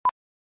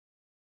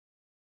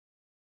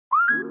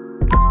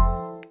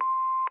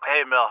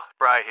Hey, Mel.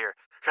 Bri here.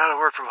 Gotta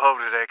work from home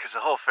today because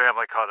the whole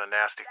family caught a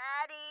nasty...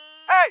 Daddy!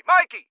 Hey,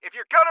 Mikey! If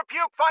you're gonna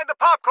puke, find the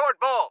popcorn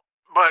bowl!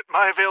 But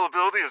my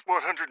availability is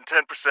 110%.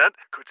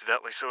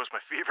 Coincidentally, so is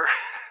my fever.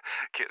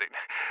 Kidding.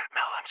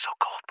 Mel, I'm so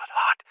cold but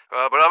hot.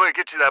 But I'm gonna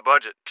get you that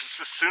budget just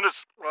as soon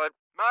as...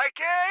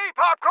 Mikey!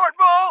 Popcorn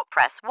bowl!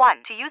 Press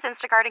 1 to use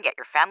Instacart and get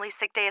your family's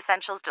sick day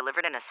essentials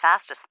delivered in as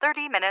fast as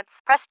 30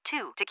 minutes. Press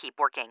 2 to keep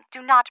working.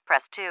 Do not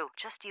press 2.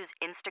 Just use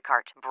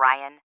Instacart,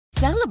 Brian.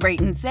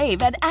 Celebrate and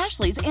save at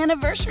Ashley's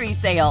Anniversary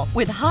Sale.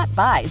 With Hot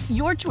Buys,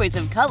 your choice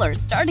of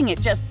colors starting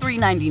at just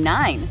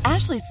 $3.99.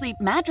 Ashley Sleep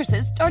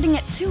mattresses starting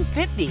at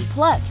 $2.50.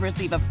 Plus,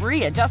 receive a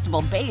free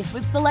adjustable base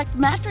with select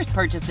mattress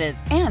purchases.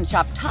 And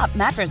shop top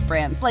mattress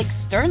brands like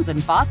Stearns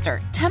 & Foster,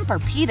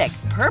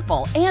 Tempur-Pedic,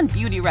 Purple, and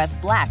Beautyrest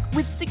Black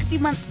with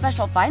 60-month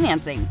special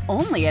financing.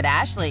 Only at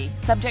Ashley.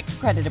 Subject to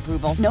credit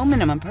approval. No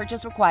minimum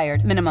purchase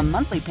required. Minimum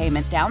monthly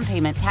payment, down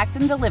payment, tax,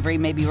 and delivery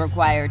may be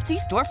required. See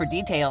store for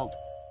details.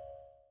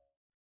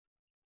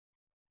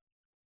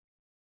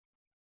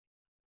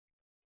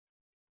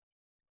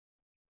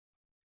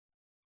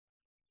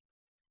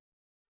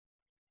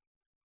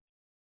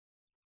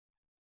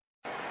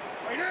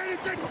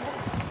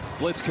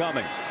 Blitz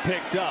coming,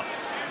 picked up.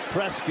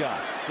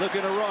 Prescott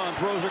looking to run,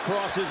 throws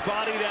across his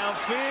body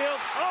downfield.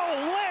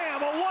 Oh,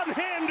 Lamb, a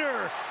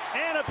one-hander,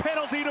 and a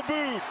penalty to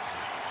boot.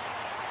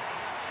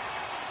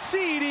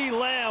 CeeDee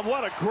Lamb,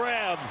 what a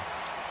grab.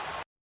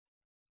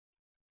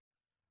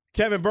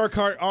 Kevin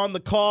Burkhardt on the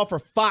call for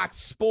Fox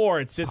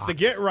Sports. It's the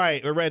Get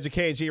Right with Reg and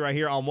KG right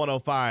here on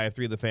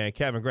 105.3 The Fan.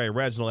 Kevin Gray,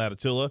 Reginald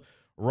Atatula,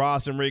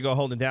 Ross and Rigo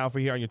holding down for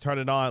you here on your Turn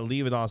It On,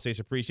 Leave It On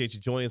station. Appreciate you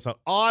joining us on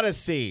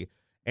Odyssey.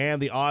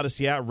 And the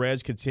Odyssey app.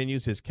 Reg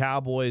continues his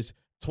Cowboys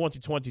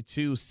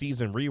 2022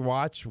 season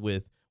rewatch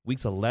with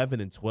weeks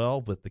 11 and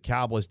 12 with the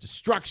Cowboys'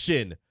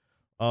 destruction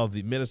of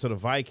the Minnesota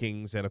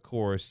Vikings and, of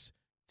course,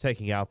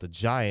 taking out the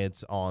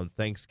Giants on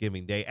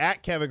Thanksgiving Day.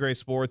 At Kevin Gray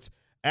Sports,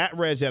 at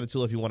Reg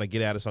Atatula if you want to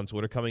get at us on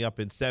Twitter. Coming up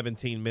in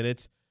 17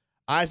 minutes,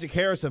 Isaac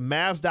Harris of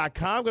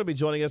Mavs.com going to be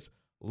joining us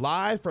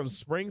live from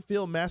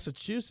Springfield,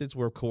 Massachusetts,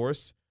 where, of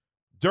course,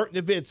 Dirk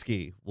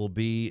Nowitzki will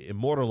be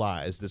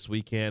immortalized this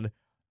weekend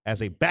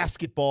as a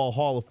basketball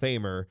Hall of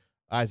Famer.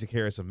 Isaac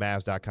Harris of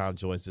Mavs.com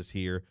joins us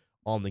here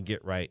on the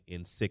Get Right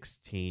in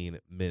 16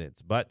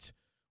 minutes. But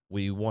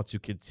we want to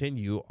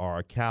continue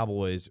our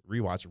Cowboys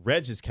rewatch,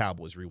 Reg's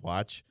Cowboys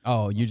rewatch.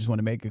 Oh, you just want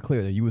to make it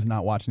clear that you was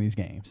not watching these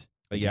games.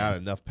 Yeah, I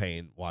had enough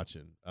pain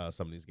watching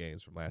some of these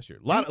games from last year.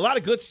 A lot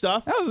of good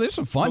stuff. There's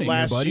some fun from in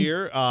last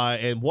here, year.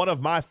 And one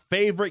of my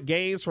favorite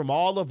games from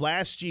all of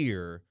last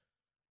year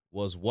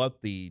was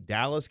what the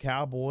Dallas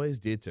Cowboys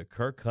did to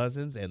Kirk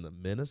Cousins and the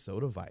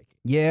Minnesota Vikings.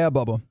 Yeah,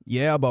 Bubba.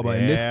 Yeah, Bubba.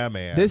 Yeah, and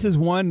man. This is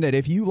one that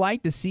if you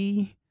like to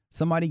see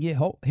somebody get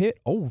hit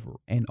over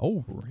and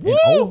over and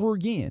over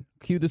again,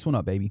 cue this one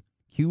up, baby.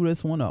 Cue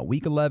this one up.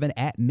 Week 11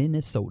 at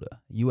Minnesota,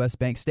 U.S.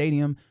 Bank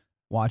Stadium,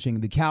 watching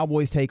the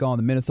Cowboys take on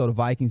the Minnesota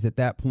Vikings at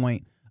that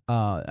point.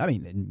 All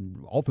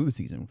through the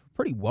season,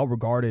 pretty well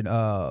regarded,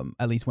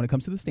 at least when it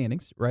comes to the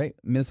standings, right?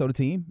 Minnesota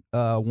team,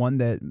 one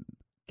that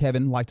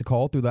Kevin liked to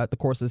call throughout the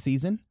course of the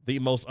season. The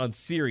most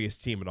unserious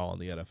team in all in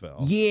the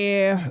NFL.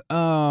 Yeah.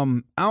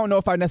 I don't know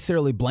if I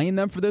necessarily blame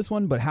them for this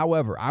one, but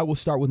however, I will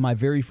start with my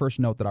very first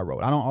note that I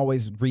wrote. I don't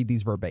always read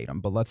these verbatim,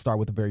 but let's start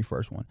with the very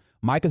first one.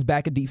 Micah's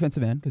back at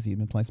defensive end because he'd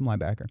been playing some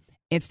linebacker.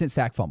 Instant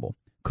sack fumble.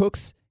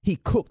 He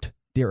cooked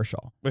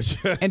Darashaw.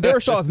 And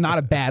Darashaw is not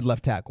a bad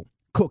left tackle.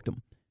 Cooked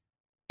him.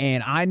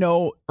 And I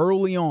know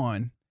early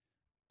on,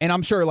 and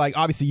I'm sure, like,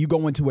 obviously you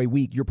go into a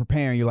week, you're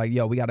preparing, you're like,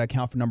 yo, we got to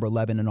account for number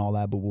 11 and all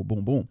that, boom, boom,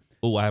 boom, boom.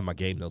 Oh, I have my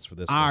game notes for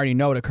this. I already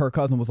know that Kirk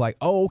Cousins was like,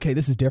 oh, okay,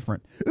 this is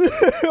different.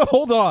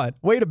 Hold on.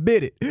 Wait a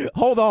minute.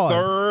 Hold on.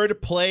 Third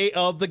play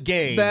of the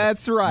game.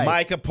 That's right.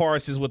 Micah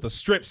Parsons with a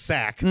strip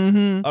sack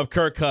of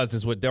Kirk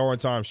Cousins with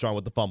Dorrance Armstrong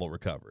with the fumble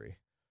recovery.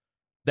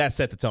 That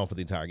set the tone for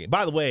the entire game.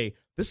 By the way,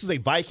 this is a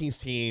Vikings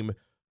team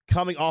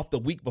coming off the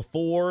week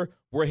before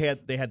where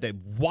they had that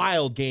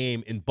wild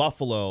game in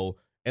Buffalo,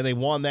 and they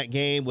won that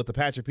game with the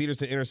Patrick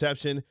Peterson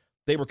interception.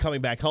 They were coming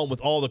back home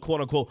with all the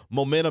quote-unquote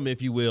momentum,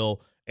 if you will,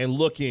 and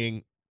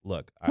looking.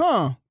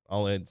 I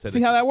only said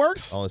See how that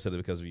works? I only said it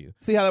because of you.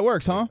 See how that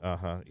works, huh?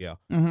 Yeah.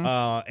 Mm-hmm.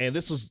 And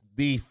this was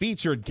the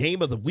featured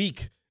game of the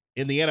week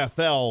in the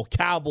NFL,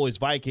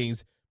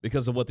 Cowboys-Vikings,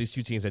 because of what these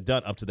two teams had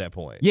done up to that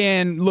point.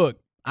 Yeah, and look,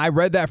 I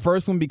read that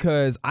first one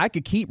because I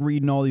could keep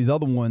reading all these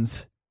other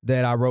ones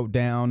that I wrote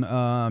down.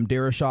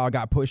 Darashaw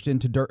got pushed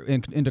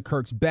into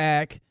Kirk's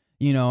back.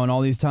 You know, and all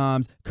these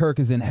times, Kirk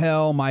is in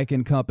hell. Mike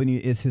and company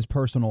is his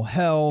personal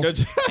hell.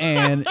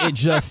 And it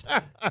just,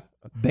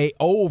 they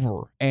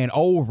over and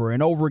over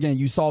and over again.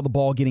 You saw the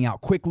ball getting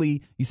out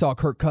quickly. You saw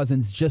Kirk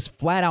Cousins just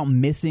flat out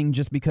missing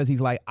just because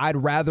he's like, I'd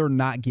rather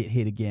not get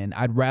hit again.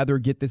 I'd rather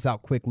get this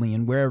out quickly,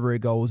 and wherever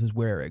it goes is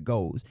where it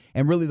goes.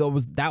 And really,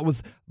 that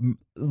was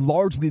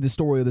largely the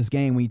story of this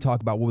game when you talk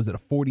about, what was it, a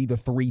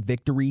 40-3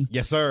 victory?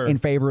 Yes, sir. In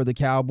favor of the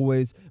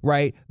Cowboys,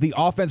 right? The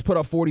offense put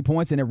up 40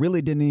 points, and it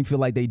really didn't even feel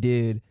like they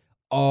did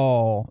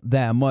all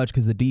that much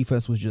because the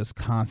defense was just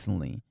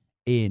constantly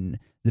in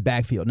the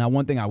backfield. Now,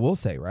 one thing I will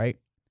say, right,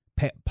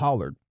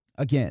 Pollard,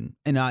 again,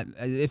 and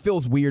it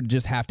feels weird to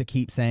just have to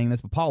keep saying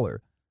this, but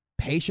Pollard,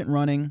 patient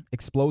running,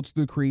 explodes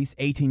through the crease,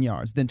 18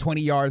 yards, then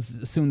 20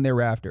 yards soon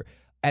thereafter.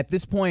 At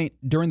this point,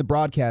 during the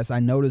broadcast, I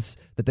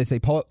noticed that they say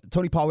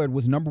Tony Pollard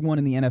was number 1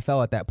 in the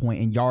NFL at that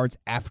point in yards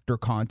after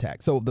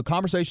contact. So the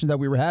conversations that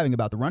we were having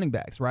about the running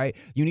backs, right?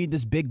 You need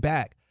this big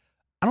back.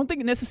 I don't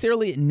think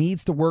necessarily it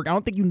needs to work. I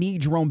don't think you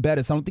need Jerome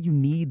Bettis. I don't think you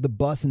need the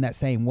bus in that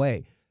same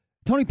way.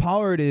 Tony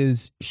Pollard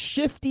is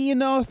shifty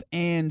enough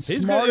and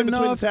smart good in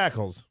between enough the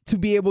tackles to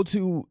be able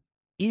to,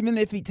 even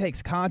if he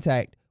takes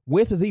contact,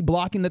 with the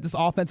blocking that this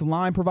offensive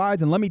line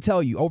provides. And let me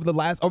tell you, over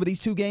these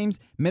 2 games,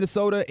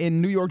 Minnesota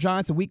and New York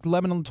Giants in week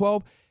 11 and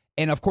 12,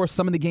 and of course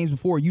some of the games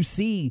before, you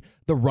see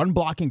the run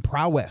blocking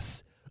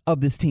prowess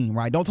of this team,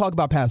 right? Don't talk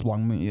about pass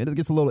blocking. I mean, it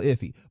gets a little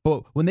iffy.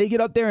 But when they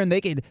get up there and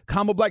they can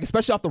combo block,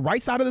 especially off the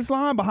right side of this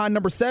line behind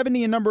number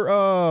 70 and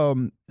number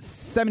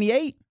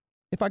 78,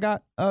 if I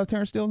got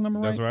Terrence Steele's number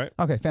right. That's right.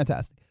 Okay,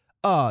 fantastic.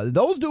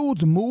 Those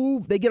dudes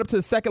move. They get up to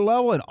the second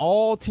level, and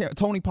all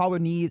Tony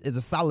Pollard needs is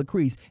a solid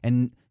crease.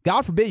 And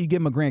God forbid you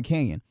give him a Grand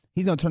Canyon.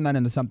 He's going to turn that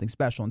into something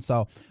special. And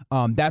so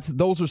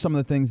those are some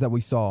of the things that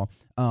we saw.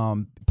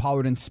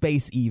 Pollard in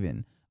space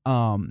even.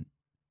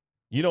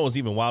 You know what's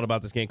even wild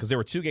about this game? Because there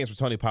were 2 games for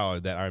Tony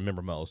Pollard that I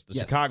remember most. The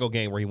Chicago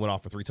game where he went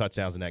off for 3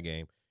 touchdowns in that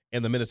game,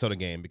 and the Minnesota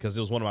game because it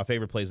was one of my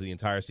favorite plays of the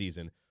entire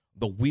season.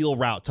 The wheel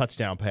route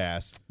touchdown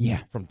pass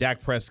from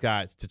Dak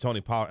Prescott to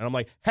Tony Pollard. And I'm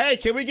like, hey,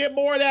 can we get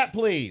more of that,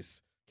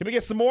 please? Can we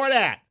get some more of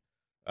that?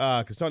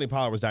 Because Tony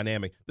Pollard was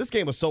dynamic. This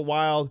game was so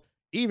wild.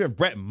 Even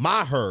Brett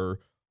Maher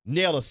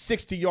nailed a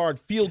 60-yard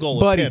field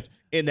goal attempt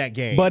in that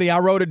game. Buddy, I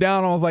wrote it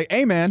down. I was like,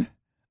 hey, man.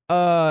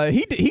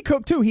 He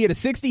cooked too. He had a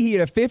 60, he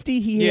had a 50,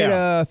 he had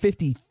a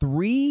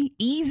 53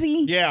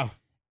 easy. Yeah.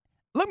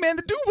 Look, man,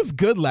 the dude was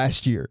good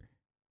last year.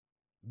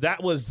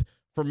 That was,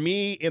 for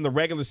me, in the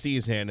regular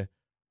season,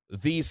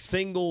 the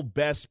single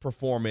best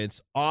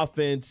performance,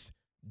 offense,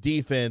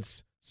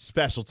 defense,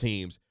 special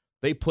teams.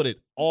 They put it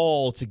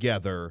all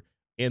together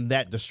in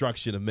that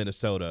destruction of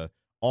Minnesota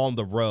on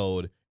the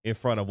road in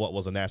front of what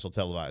was a national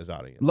televised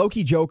audience.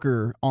 Loki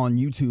Joker on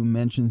YouTube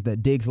mentions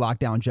that Diggs locked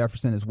down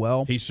Jefferson as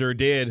well. He sure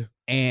did.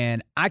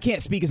 And I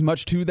can't speak as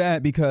much to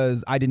that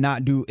because I did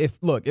not do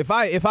if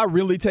I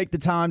really take the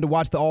time to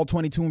watch the all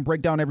 22 and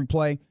break down every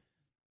play,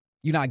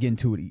 you're not getting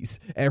 2 of these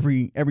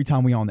every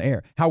time we on the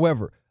air.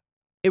 However,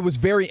 it was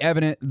very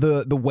evident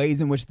the ways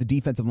in which the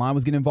defensive line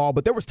was getting involved,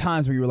 but there was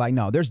times where you were like,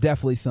 no, there's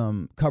definitely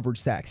some coverage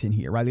sacks in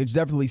here, right? There's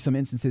definitely some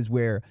instances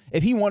where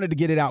if he wanted to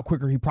get it out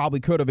quicker, he probably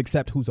could have,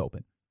 except who's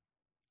open,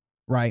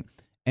 right?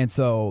 And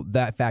so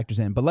that factors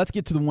in. But let's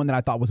get to the one that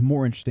I thought was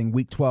more interesting,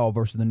 Week 12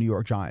 versus the New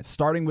York Giants,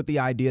 starting with the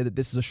idea that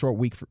this is a short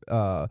week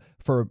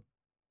for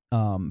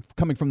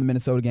coming from the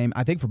Minnesota game.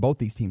 I think for both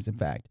these teams, in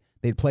fact.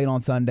 They played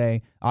on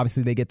Sunday.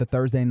 Obviously, they get the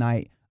Thursday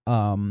night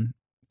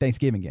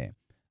Thanksgiving game.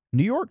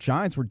 New York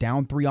Giants were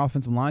down 3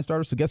 offensive line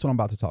starters, so guess what I'm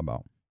about to talk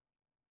about?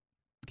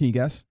 Can you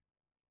guess?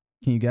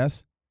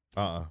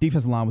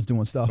 Defensive line was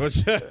doing stuff.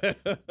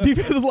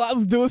 Defensive line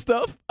was doing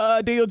stuff.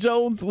 Daniel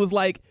Jones was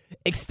like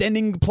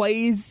extending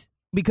plays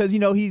because,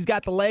 he's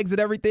got the legs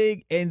and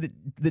everything, and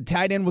the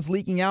tight end was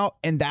leaking out,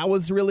 and that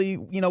was really,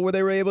 where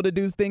they were able to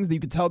do things. You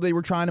could tell they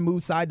were trying to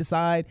move side to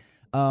side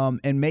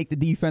and make the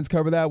defense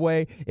cover that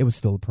way. It was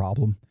still a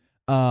problem.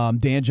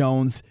 Dan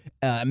Jones,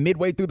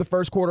 midway through the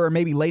first quarter or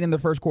maybe late in the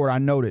first quarter, I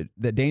noted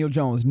that Daniel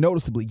Jones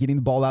noticeably getting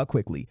the ball out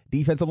quickly.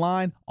 Defensive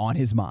line on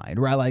his mind,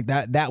 right? Like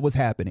that was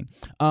happening.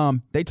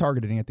 They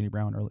targeted Anthony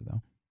Brown early, though.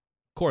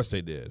 Of course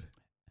they did.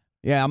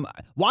 Yeah, I'm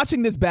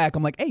watching this back.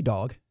 I'm like, hey,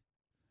 dog.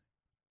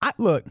 I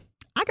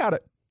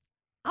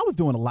was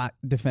doing a lot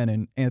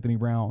defending Anthony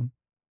Brown.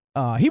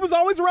 He was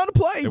always around to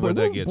play, but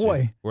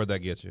boy. Where'd that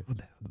get you?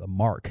 The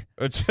mark.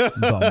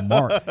 The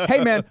mark.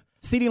 Hey, man,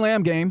 CeeDee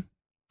Lamb game.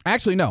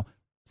 Actually, no.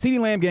 CeeDee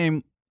Lamb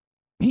game,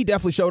 he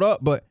definitely showed up,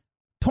 but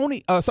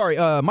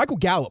Michael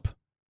Gallup,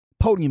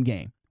 podium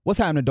game. What's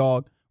happening,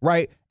 dog?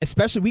 Right?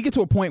 Especially we get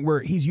to a point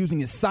where he's using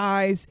his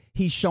size.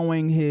 He's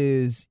showing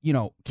his,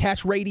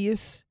 catch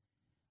radius.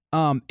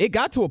 It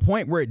got to a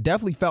point where it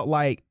definitely felt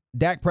like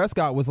Dak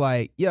Prescott was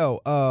like, yo,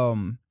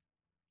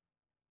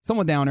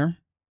 someone down there.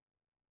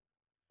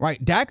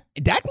 Right? Dak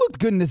looked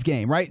good in this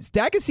game, right?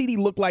 Dak and CeeDee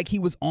looked like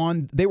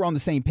they were on the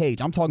same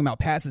page. I'm talking about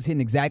passes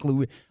hitting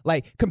exactly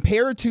like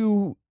compared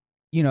to,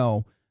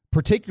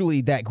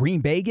 particularly that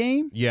Green Bay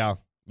game. Yeah.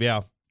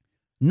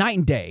 Night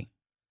and day.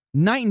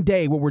 Night and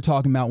day what we're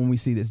talking about when we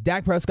see this.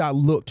 Dak Prescott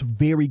looked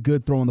very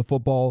good throwing the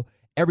football.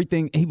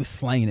 Everything, he was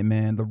slaying it,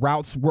 man. The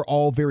routes were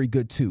all very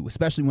good too,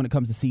 especially when it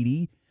comes to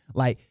CeeDee.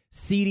 Like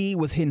CeeDee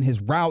was hitting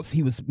his routes.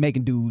 He was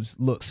making dudes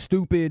look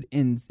stupid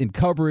in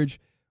coverage.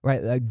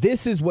 Right, like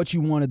this is what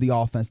you wanted the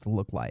offense to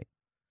look like.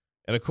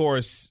 And of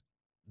course,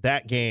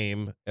 that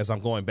game, as I'm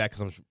going back,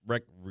 because I'm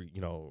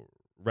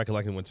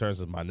recollecting in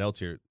terms of my notes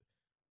here,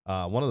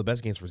 one of the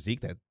best games for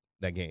Zeke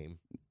that game.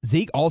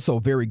 Zeke also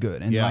very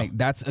good, and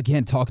that's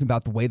again talking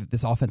about the way that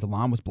this offensive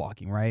line was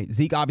blocking. Right,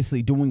 Zeke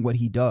obviously doing what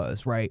he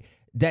does. Right,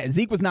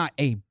 Zeke was not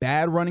a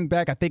bad running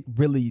back. I think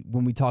really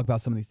when we talk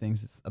about some of these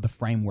things, it's the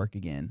framework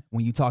again.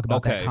 When you talk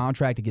about that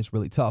contract, it gets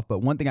really tough. But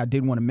one thing I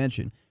did want to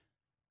mention,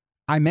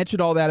 I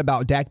mentioned all that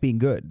about Dak being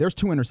good. There's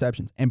 2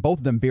 interceptions, and both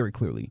of them very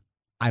clearly,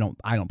 I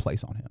don't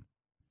place on him.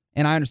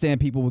 And I understand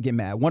people will get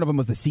mad. One of them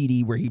was the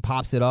CD where he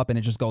pops it up and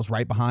it just goes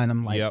right behind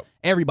him. Like,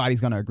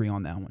 everybody's going to agree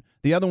on that one.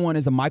 The other one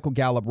is a Michael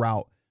Gallup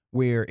route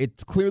where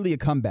it's clearly a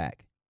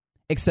comeback,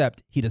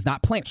 except he does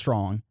not plant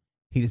strong,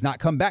 he does not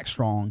come back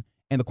strong,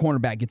 and the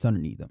cornerback gets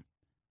underneath him.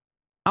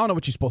 I don't know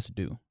what you're supposed to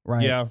do,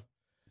 right? Yeah,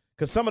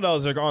 because some of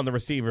those are on the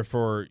receiver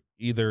for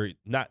either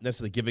not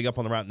necessarily giving up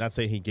on the route, not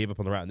saying he gave up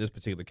on the route in this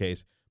particular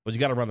case, but you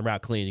got to run the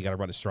route clean, you got to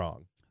run it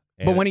strong.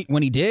 And but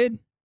when he did,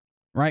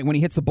 right, when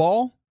he hits the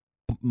ball,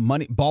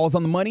 ball's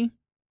on the money,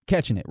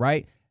 catching it,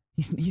 right?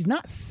 He's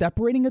not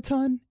separating a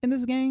ton in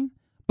this game,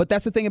 but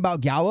that's the thing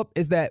about Gallup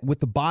is that with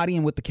the body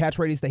and with the catch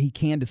radius that he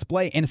can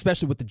display, and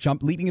especially with the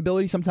jump leaping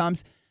ability,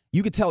 sometimes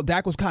you could tell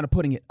Dak was kind of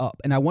putting it up.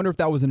 And I wonder if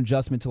that was an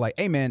adjustment to like,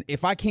 hey man,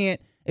 if I can't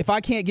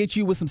get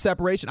you with some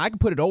separation, I can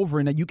put it over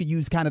and then you could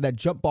use kind of that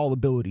jump ball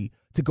ability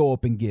to go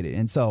up and get it.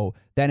 And so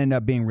that ended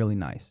up being really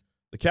nice.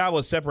 The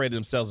Cowboys separated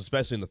themselves,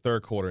 especially in the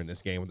third quarter in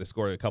this game, when they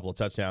scored a couple of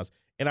touchdowns.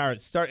 And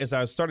as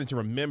I was starting to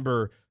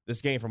remember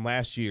this game from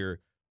last year,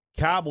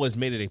 Cowboys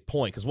made it a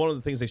point because one of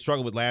the things they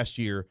struggled with last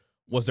year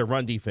was their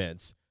run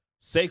defense.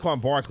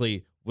 Saquon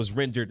Barkley was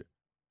rendered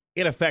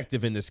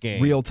ineffective in this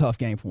game. Real tough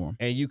game for him.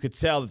 And you could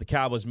tell that the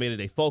Cowboys made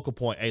it a focal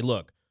point. Hey,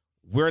 look,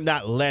 we're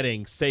not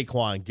letting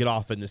Saquon get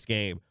off in this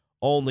game.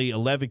 Only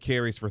 11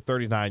 carries for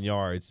 39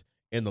 yards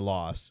in the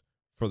loss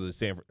for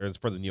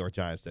the New York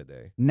Giants that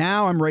day.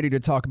 Now I'm ready to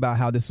talk about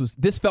how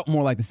this felt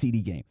more like the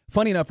CD game.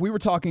 Funny enough, we were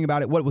talking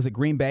about it, what was it,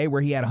 Green Bay,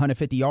 where he had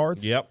 150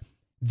 yards? Yep.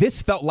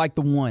 This felt like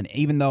the one,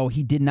 even though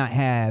he did not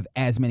have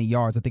as many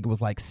yards. I think it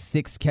was like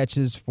 6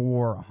 catches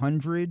for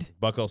 100.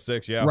 Bucko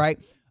 6, yeah. Right?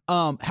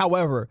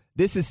 However,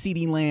 this is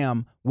CeeDee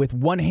Lamb with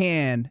one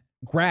hand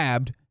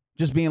grabbed,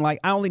 just being like,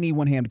 I only need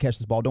one hand to catch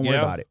this ball. Don't worry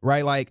about it.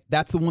 Right? Like,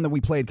 that's the one that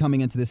we played coming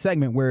into this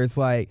segment where it's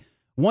like,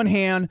 one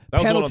hand,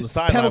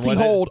 penalty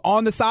hold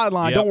on the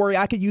sideline. Yep. Don't worry,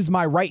 I could use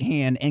my right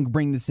hand and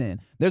bring this in.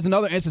 There's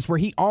another instance where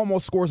he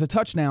almost scores a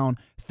touchdown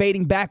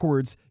fading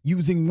backwards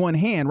using one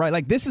hand, right?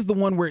 Like this is the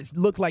one where it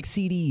looked like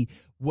CD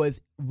was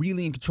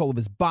really in control of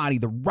his body.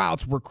 The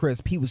routes were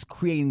crisp. He was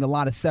creating a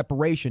lot of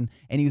separation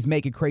and he was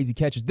making crazy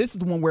catches. This is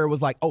the one where it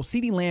was like, oh,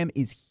 CeeDee Lamb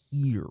is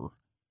here.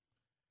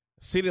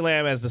 CeeDee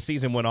Lamb, as the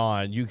season went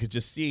on, you could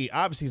just see,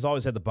 obviously he's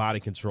always had the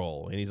body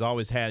control and he's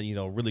always had,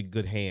 really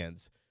good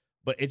hands.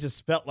 But it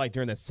just felt like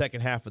during that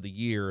second half of the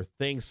year,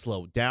 things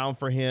slowed down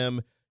for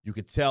him. You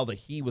could tell that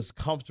he was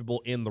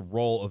comfortable in the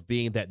role of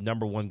being that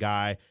number one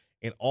guy.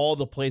 And all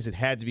the plays that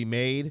had to be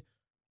made,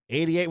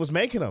 88 was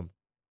making them.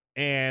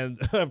 And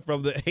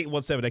from the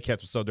 8-1-7, that catch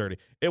was so dirty.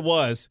 It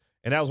was.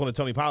 And that was one of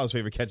Tony Pollard's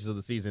favorite catches of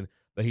the season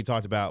that he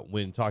talked about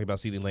when talking about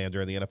CeeDee Lamb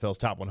during the NFL's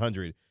Top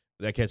 100,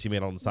 that catch he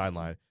made on the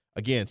sideline.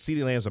 Again,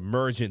 CeeDee Lamb's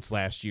emergence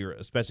last year,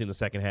 especially in the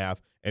second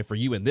half, and for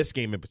you in this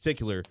game in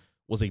particular,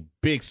 was a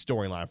big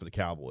storyline for the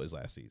Cowboys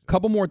last season.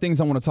 Couple more things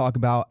I want to talk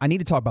about. I need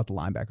to talk about the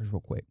linebackers real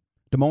quick.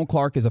 Damone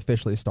Clark is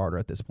officially a starter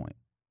at this point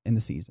in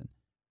the season.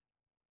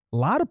 A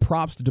lot of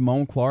props to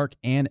Damone Clark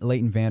and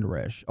Leighton Vander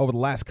Esch over the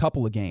last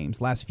couple of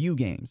games, last few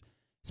games.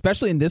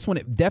 Especially in this one,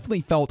 it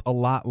definitely felt a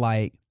lot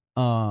like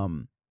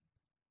Damone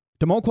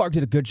Clark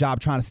did a good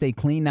job trying to stay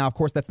clean. Now, of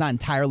course, that's not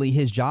entirely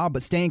his job,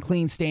 but staying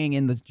clean, staying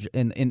in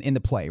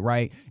the play,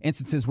 right?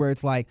 Instances where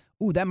it's like,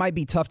 ooh, that might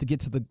be tough to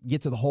get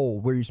to the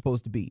hole where you're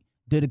supposed to be.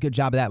 Did a good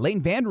job of that.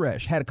 Leighton Vander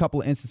Esch had a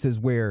couple of instances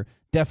where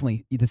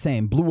definitely the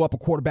same, blew up a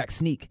quarterback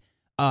sneak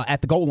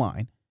at the goal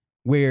line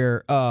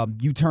where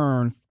you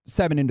turn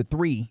 7 into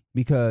 3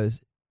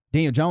 because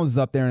Daniel Jones is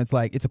up there and it's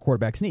like, it's a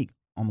quarterback sneak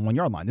on the 1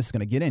 yard line. This is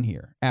going to get in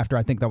here. After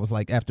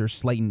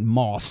Slayton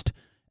mossed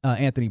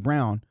Anthony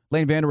Brown,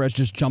 Leighton Vander Esch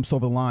just jumps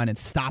over the line and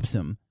stops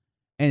him.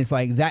 And it's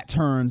like that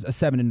turns a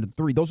 7 into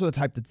 3. Those are the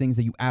type of things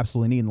that you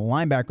absolutely need. And the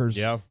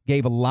linebackers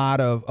gave a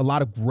lot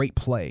of great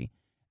play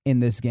in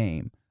this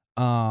game.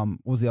 What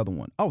was the other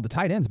one? Oh, the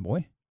tight ends,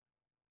 boy.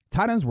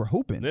 Tight ends were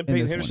hooping. Didn't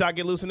Peyton Hendershot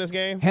get loose in this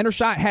game?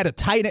 Hendershot had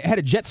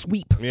a jet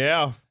sweep.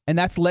 Yeah. And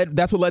that's what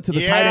led to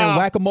the tight end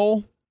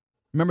whack-a-mole.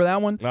 Remember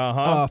that one?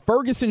 Uh-huh.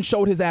 Ferguson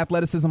showed his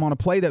athleticism on a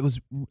play that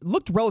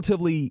looked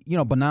relatively,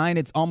 benign.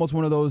 It's almost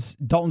one of those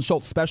Dalton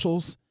Schultz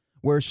specials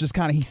where it's just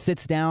kind of he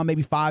sits down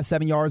maybe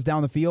 5-7 yards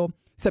down the field,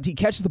 except he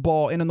catches the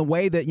ball, and in the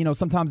way that,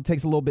 sometimes it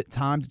takes a little bit of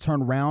time to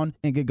turn around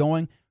and get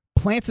going,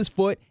 plants his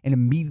foot and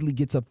immediately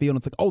gets upfield. And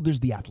it's like, oh, there's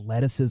the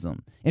athleticism.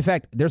 In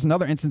fact, there's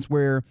another instance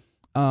where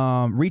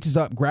reaches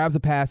up, grabs a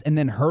pass, and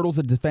then hurdles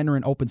a defender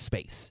in open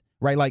space,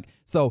 right? Like,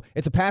 so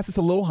it's a pass that's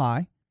a little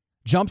high,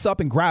 jumps up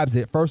and grabs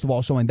it, first of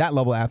all, showing that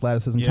level of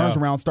athleticism, turns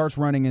around, starts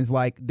running, and is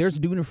like, there's a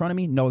dude in front of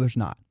me? No, there's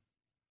not.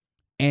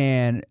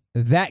 And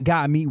that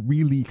got me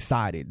really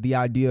excited. The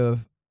idea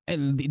of,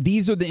 and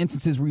these are the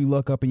instances where you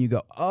look up and you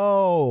go,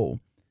 oh,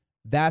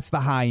 that's the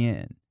high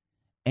end.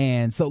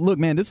 And so, look,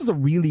 man, this was a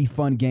really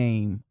fun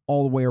game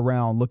all the way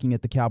around looking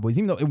at the Cowboys,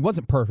 even though it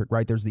wasn't perfect,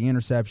 right? There's the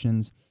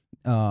interceptions.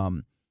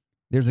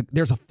 There's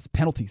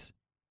penalties.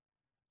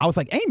 I was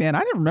like, hey, man, I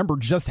didn't remember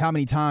just how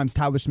many times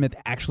Tyler Smith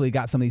actually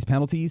got some of these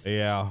penalties.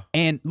 Yeah.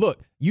 And look,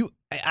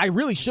 I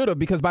really should have,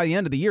 because by the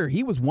end of the year,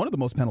 he was one of the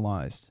most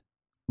penalized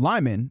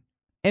linemen.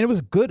 And it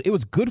was good. It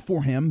was good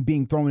for him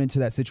being thrown into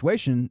that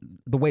situation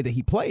the way that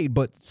he played.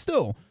 But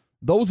still,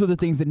 those are the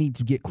things that need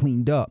to get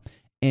cleaned up.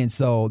 And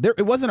so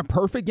it wasn't a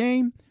perfect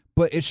game,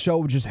 but it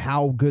showed just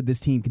how good this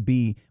team could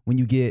be when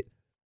you get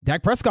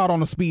Dak Prescott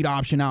on a speed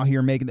option out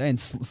here making and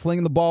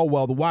slinging the ball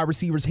well, the wide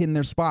receivers hitting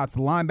their spots,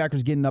 the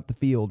linebackers getting up the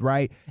field,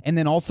 right? And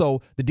then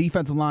also the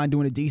defensive line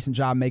doing a decent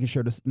job making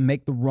sure to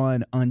make the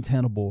run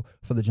untenable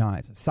for the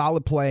Giants.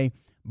 Solid play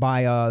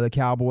by the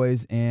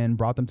Cowboys and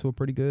brought them to a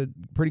pretty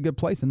good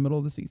place in the middle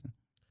of the season.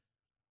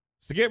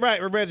 So get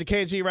right with Reg and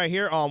KG right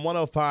here on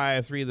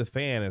 105.3 The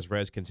Fan as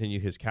Reg continue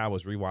his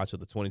Cowboys rewatch of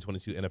the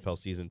 2022 NFL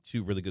season.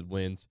 2 really good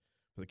wins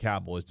for the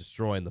Cowboys,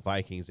 destroying the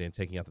Vikings and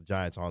taking out the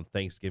Giants on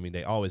Thanksgiving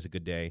Day. Always a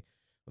good day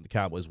when the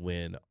Cowboys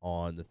win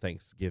on the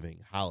Thanksgiving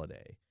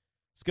holiday.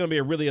 It's going to be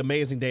a really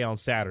amazing day on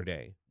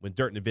Saturday when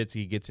Dirk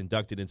Nowitzki gets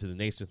inducted into the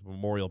Naismith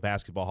Memorial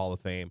Basketball Hall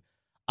of Fame.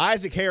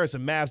 Isaac Harris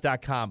of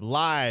Mavs.com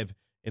live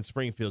in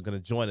Springfield going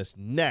to join us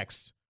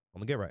next on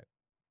the Get Right.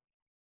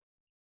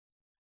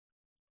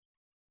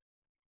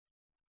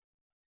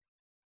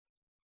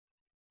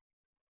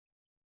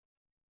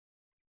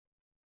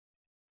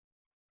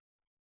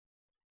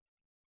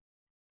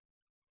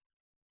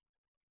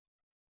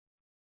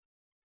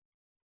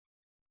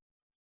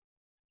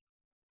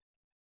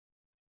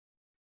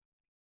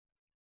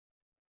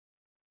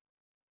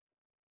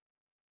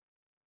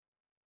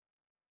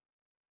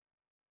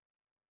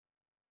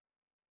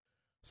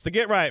 So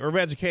get right. We're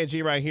Reg and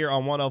KG right here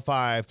on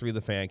 105.3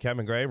 The Fan.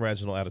 Kevin Gray,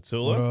 Reginald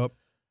Atatula. What up?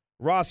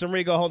 Ross and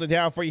Rigo holding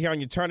down for you here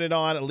on your Turn It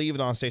On, Leave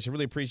It On station.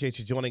 Really appreciate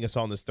you joining us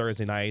on this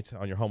Thursday night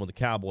on your home of the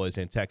Cowboys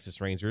and Texas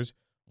Rangers.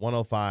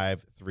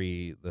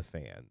 105.3 The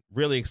Fan.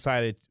 Really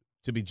excited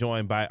to be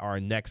joined by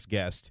our next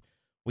guest.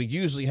 We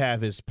usually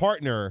have his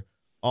partner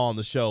on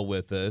the show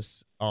with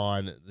us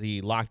on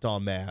the Locked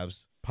On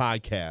Mavs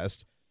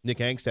podcast, Nick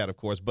Angstad, of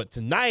course. But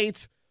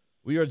tonight,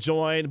 we are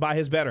joined by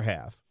his better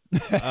half.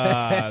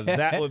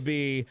 That would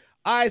be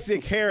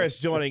Isaac Harris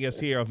joining us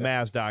here of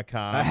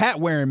Mavs.com. A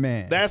hat-wearing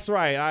man. That's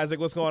right. Isaac,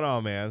 what's going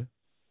on, man?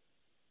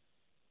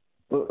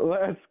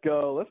 Let's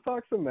go. Let's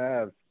talk some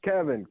Mavs.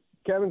 Kevin's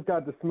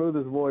got the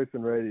smoothest voice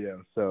in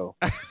radio, so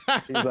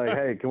he's like,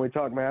 hey, can we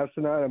talk Mavs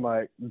tonight? I'm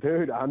like,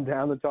 dude, I'm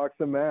down to talk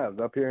some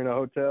Mavs up here in a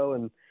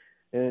hotel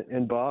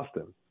in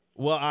Boston.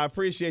 Well, I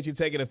appreciate you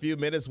taking a few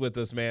minutes with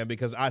us, man,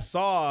 because I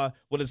saw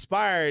what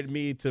inspired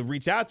me to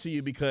reach out to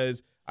you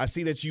because I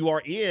see that you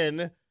are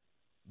in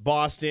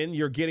Boston.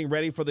 You're getting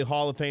ready for the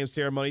Hall of Fame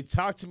ceremony.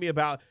 Talk to me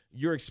about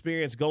your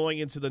experience going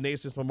into the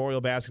Naismith Memorial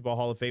Basketball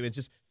Hall of Fame and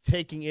just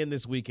taking in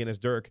this weekend as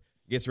Dirk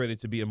gets ready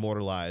to be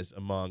immortalized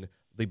among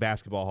the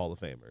Basketball Hall of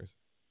Famers.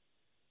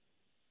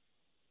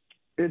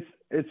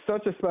 It's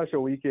such a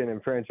special weekend in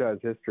franchise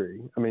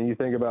history. I mean, you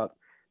think about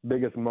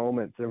biggest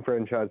moments in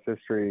franchise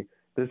history,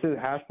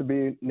 has to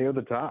be near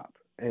the top.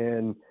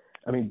 And,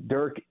 I mean,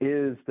 Dirk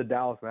is the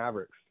Dallas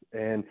Mavericks.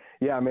 And,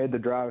 yeah, I made the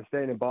drive.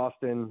 Staying in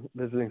Boston,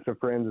 visiting some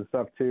friends and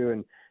stuff too,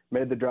 and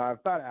made the drive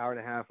about an hour and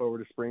a half over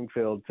to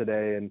Springfield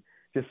today and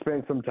just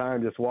spent some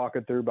time just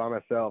walking through by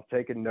myself,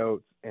 taking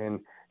notes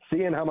and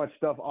seeing how much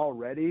stuff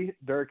already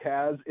Dirk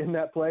has in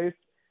that place,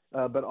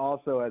 but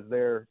also as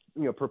they're,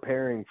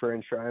 preparing for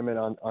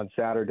enshrinement on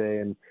Saturday.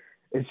 And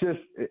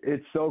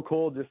it's so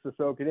cool just to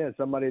soak it in.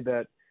 Somebody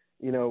that,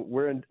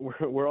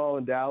 we're all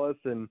in Dallas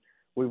and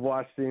we've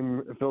watched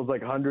him, it feels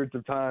like hundreds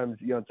of times,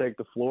 take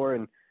the floor,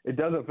 and it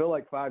doesn't feel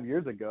like 5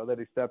 years ago that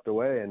he stepped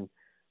away. And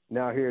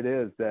now here it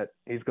is that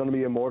he's going to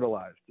be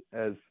immortalized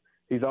as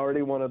he's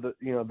already one of the,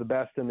 the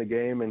best in the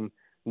game. And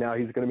now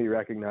he's going to be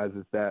recognized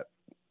as that.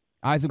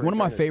 Isaac, one of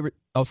my favorite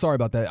 – sorry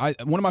about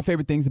that. One of my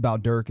favorite things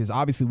about Dirk is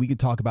obviously we could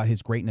talk about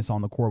his greatness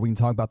on the court. We can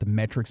talk about the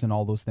metrics and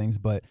all those things,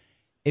 but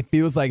it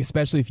feels like,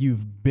 especially if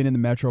you've been in the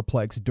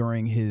Metroplex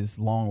during his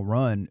long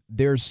run,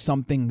 there's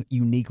something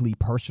uniquely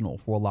personal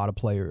for a lot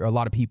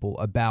of people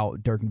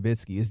about Dirk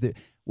Nowitzki.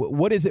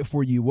 What is it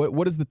for you?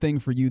 What is the thing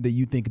for you that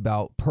you think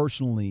about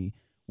personally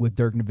with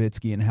Dirk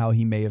Nowitzki and how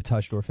he may have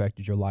touched or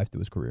affected your life through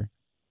his career?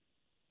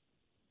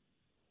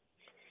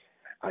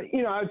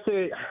 I'd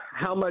say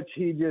how much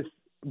he just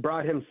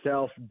brought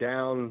himself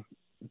down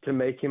to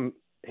make him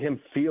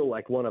feel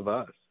like one of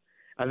us.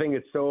 I think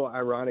it's so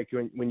ironic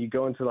when you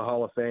go into the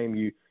Hall of Fame,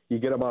 you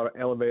get up on an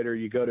elevator,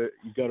 you go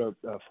to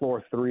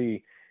floor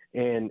 3,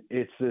 and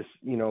it's this,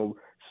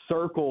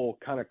 circle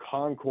kind of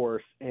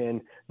concourse,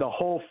 and the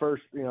whole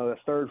first, the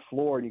third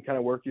floor, and you kind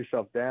of work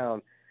yourself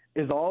down,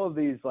 is all of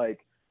these like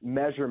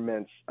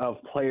measurements of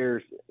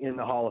players in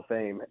the Hall of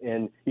Fame.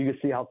 And you can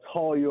see how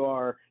tall you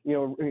are,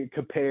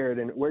 compared,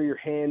 and where your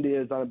hand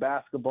is on a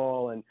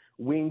basketball and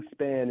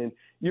wingspan. And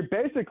you're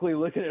basically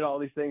looking at all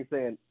these things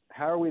saying,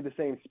 how are we the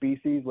same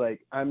species?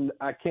 Like I'm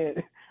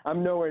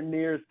nowhere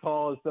near as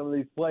tall as some of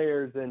these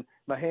players, and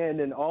my hand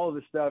and all of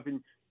this stuff.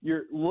 And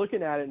you're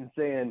looking at it and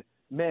saying,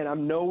 man,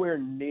 I'm nowhere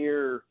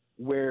near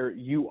where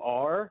you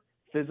are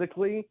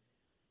physically.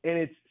 And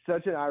it's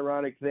such an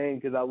ironic thing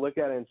because I look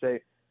at it and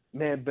say,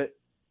 man, but,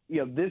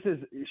 this is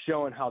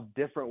showing how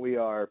different we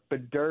are.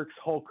 But Dirk's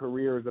whole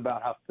career is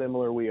about how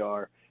similar we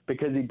are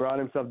because he brought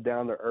himself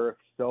down to earth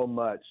so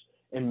much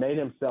and made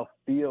himself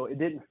feel – it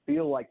didn't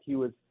feel like he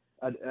was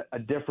a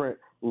different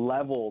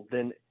level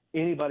than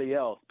anybody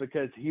else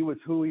because he was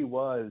who he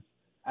was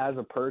as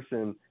a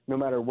person, no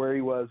matter where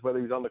he was, whether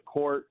he was on the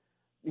court,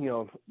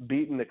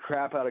 beating the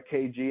crap out of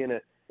KG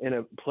in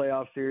a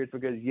playoff series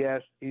because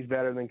yes, he's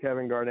better than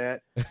Kevin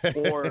Garnett,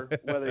 or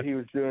whether he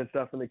was doing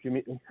stuff in the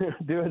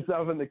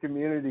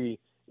community,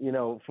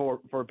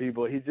 for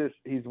people.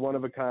 He's one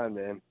of a kind,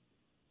 man.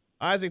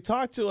 Isaac,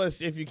 talk to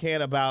us if you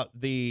can about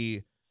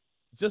the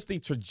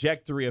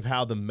trajectory of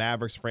how the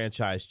Mavericks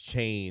franchise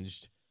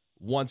changed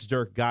once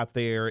Dirk got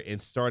there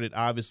and started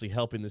obviously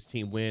helping this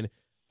team win.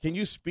 Can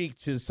you speak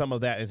to some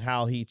of that and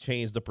how he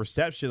changed the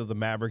perception of the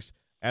Mavericks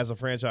as a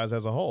franchise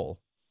as a whole?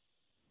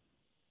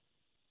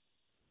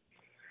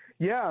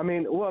 Yeah,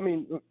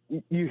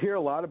 you hear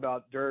a lot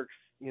about Dirk's,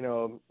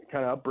 kind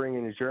of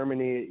upbringing in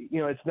Germany.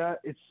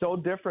 It's so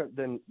different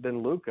than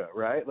Luka,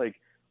 right? Like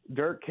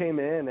Dirk came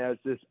in as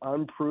this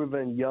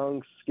unproven,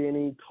 young,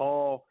 skinny,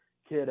 tall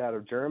kid out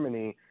of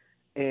Germany.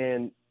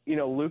 And,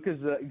 Luka's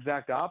the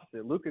exact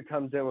opposite. Luka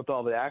comes in with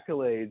all the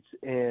accolades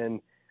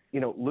and,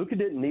 Luka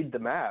didn't need the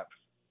Mavs.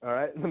 All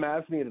right. The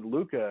Mavs needed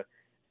Luka.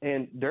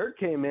 And Dirk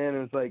came in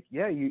and was like,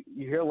 yeah, you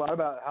hear a lot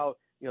about how,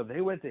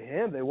 they went to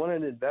him. They wanted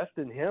to invest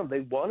in him.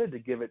 They wanted to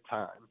give it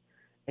time.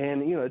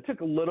 And, it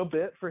took a little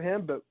bit for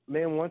him, but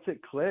man, once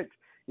it clicked,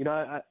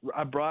 I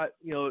brought,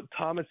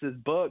 Thomas's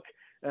book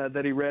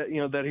that he read,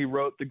 that he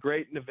wrote, The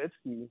Great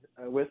Nowitzki,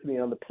 with me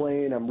on the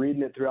plane. I'm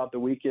reading it throughout the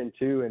weekend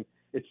too. And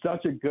it's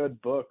such a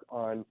good book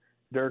on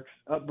Dirk's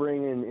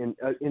upbringing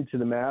and into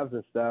the Mavs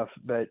and stuff,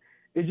 but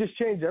it just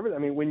changed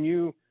everything.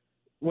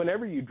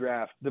 Whenever you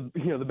draft the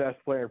best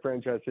player in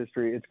franchise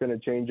history, it's going to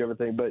change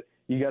everything. But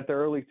you got the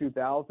early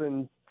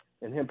 2000s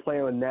and him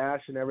playing with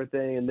Nash and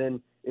everything, and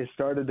then it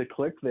started to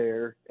click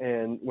there.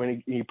 And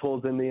when he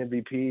pulls in the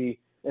MVP,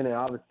 and then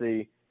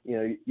obviously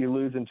you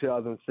lose in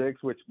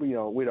 2006, which we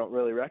don't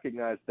really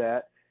recognize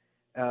that.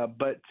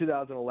 But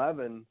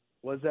 2011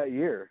 was that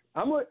year.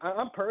 I'm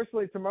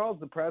personally,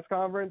 tomorrow's the press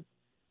conference.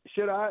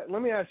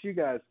 Let me ask you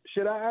guys,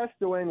 should I ask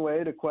Dwayne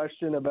Wade a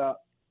question about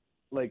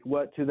like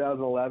what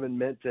 2011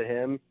 meant to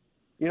him?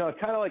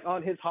 Kind of like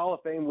on his Hall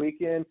of Fame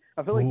weekend.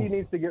 I feel like he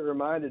needs to get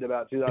reminded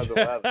about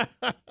 2011.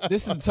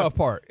 This is the tough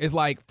part. It's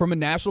like from a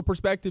national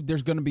perspective,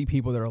 there's going to be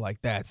people that are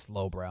like, that's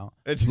lowbrow.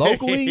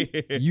 Locally,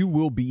 you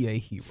will be a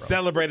hero.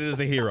 Celebrated as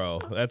a hero.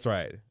 That's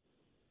right.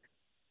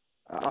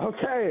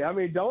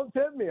 Okay. Don't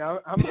tip me. I'm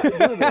not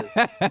doing this.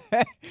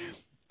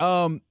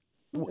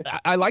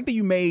 I like that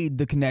you made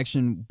the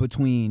connection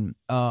between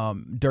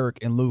Dirk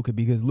and Luka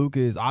because Luka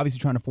is obviously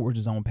trying to forge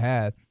his own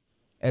path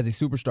as a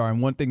superstar.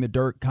 And one thing that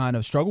Dirk kind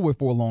of struggled with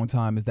for a long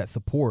time is that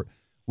support.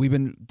 We've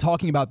been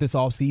talking about this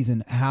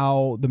offseason,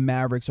 how the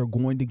Mavericks are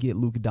going to get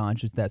Luka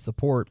Doncic that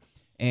support.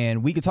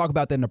 And we could talk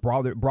about that in a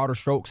broader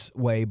strokes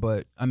way.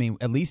 But,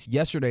 at least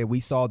yesterday we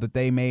saw that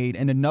they made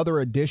another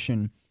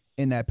addition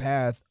in that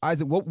path.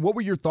 Isaac, what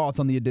were your thoughts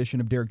on the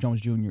addition of Derrick Jones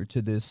Jr.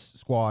 to this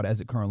squad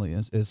as it currently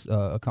is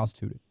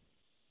constituted?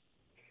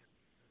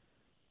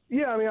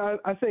 Yeah,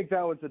 I think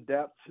that was a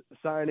depth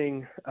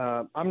signing.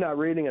 I'm not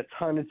reading a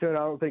ton into it. I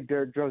don't think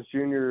Derrick Jones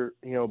Jr.,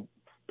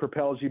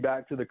 propels you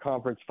back to the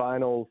conference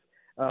finals.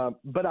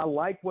 But I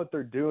like what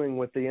they're doing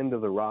with the end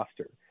of the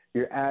roster.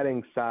 You're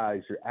adding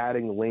size, you're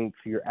adding length,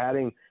 you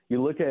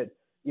look at,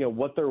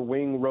 what their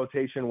wing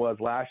rotation was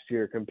last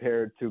year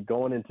compared to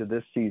going into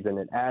this season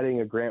and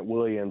adding a Grant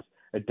Williams,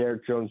 a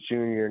Derrick Jones Jr.,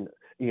 an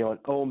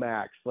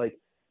Omax, like,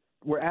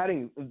 we're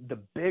adding the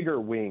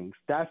bigger wings.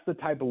 That's the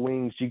type of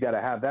wings you got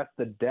to have. That's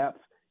the depth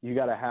you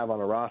got to have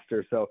on a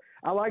roster. So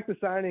I like the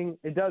signing.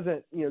 It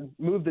doesn't,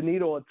 move the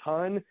needle a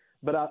ton,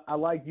 but I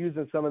like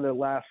using some of the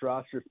last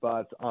roster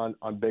spots on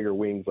bigger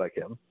wings like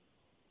him.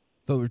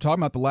 So we're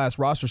talking about the last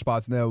roster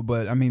spots now,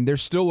 but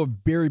there's still a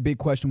very big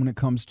question when it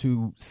comes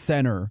to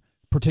center,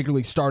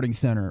 particularly starting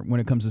center when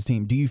it comes to this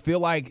team. Do you feel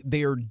like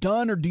they are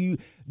done, or do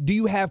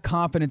you have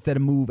confidence that a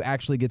move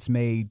actually gets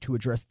made to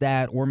address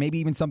that, or maybe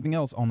even something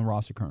else on the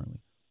roster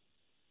currently?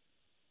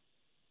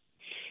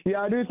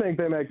 Yeah, I do think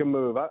they make a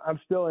move. I'm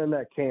still in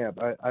that camp.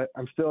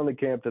 I'm still in the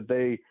camp that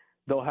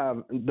they'll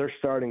have their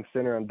starting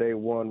center on day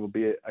one will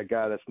be a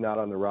guy that's not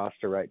on the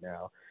roster right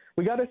now.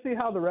 We got to see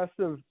how the rest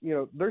of,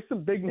 there's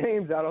some big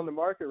names out on the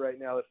market right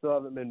now that still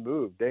haven't been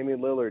moved.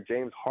 Damian Lillard,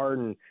 James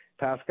Harden,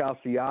 Pascal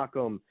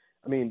Siakam.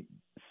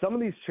 Some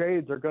of these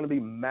trades are going to be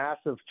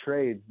massive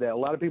trades that a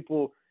lot of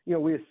people,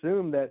 we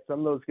assume that some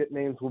of those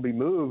names will be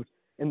moved,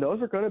 and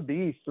those are going to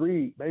be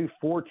 3, maybe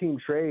 4 team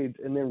trades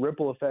and then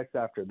ripple effects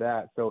after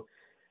that. So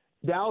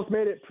Dallas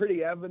made it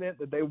pretty evident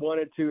that they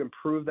wanted to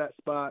improve that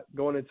spot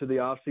going into the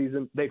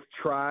offseason. They've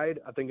tried.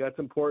 I think that's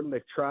important.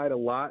 They've tried a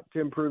lot to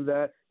improve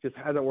that. Just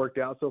hasn't worked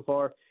out so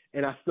far.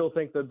 And I still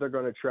think that they're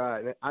going to try.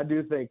 And I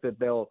do think that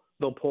they'll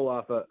pull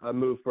off a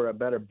move for a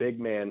better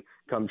big man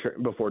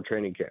before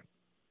training camp.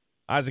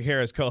 Isaac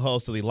Harris,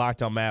 co-host of the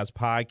Locked On Mavs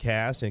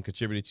podcast and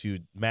contributor to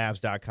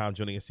Mavs.com,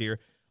 joining us here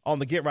on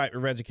the Get Right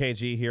with Reggie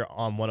KG here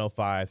on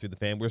 105 through the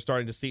Fan. We're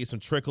starting to see some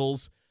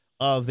trickles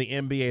of the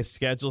NBA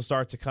schedule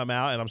start to come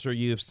out, and I'm sure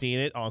you have seen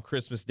it on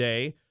Christmas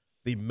Day.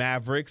 The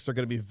Mavericks are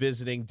going to be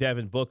visiting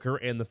Devin Booker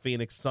and the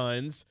Phoenix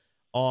Suns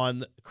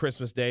on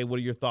Christmas Day. What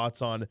are your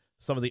thoughts on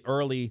some of the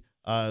early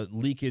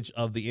leakage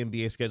of the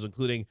NBA schedule,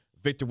 including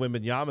Victor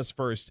Wembanyama's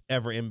first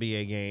ever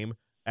NBA game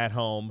at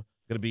home,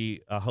 going to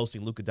be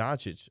hosting Luka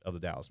Doncic of the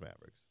Dallas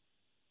Mavericks?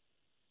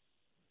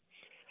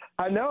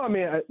 I know. I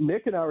mean,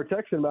 Nick and I were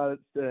texting about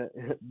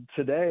it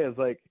today.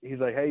 He's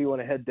like, hey, you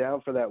want to head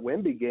down for that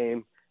Wemby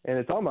game? And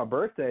it's on my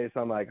birthday, so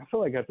I'm like, I feel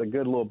like that's a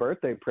good little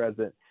birthday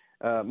present.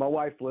 My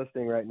wife's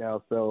listening right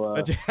now, so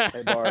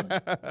hey Barb,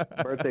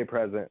 birthday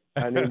present.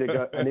 I need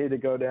to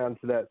go down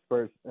to that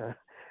Spurs.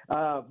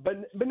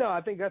 But no,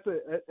 I think that's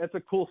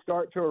a cool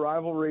start to a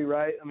rivalry,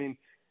 right? I mean,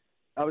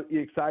 I was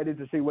excited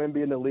to see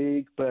Wemby in the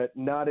league, but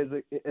not as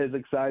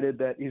excited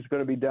that he's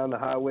going to be down the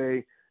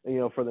highway,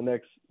 for the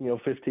next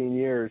 15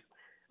 years.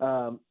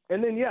 And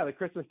then the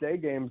Christmas Day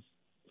games.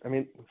 I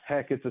mean,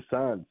 heck, it's the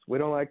Suns. We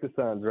don't like the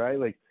Suns, right?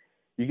 Like,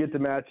 you get to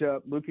match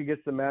up. Luka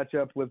gets to match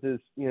up with his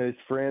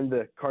friend,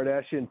 the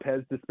Kardashian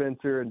Pez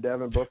dispenser, and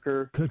Devin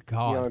Booker. Good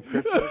God. On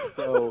Christmas.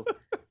 So,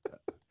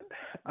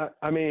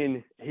 I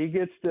mean, he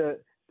gets to.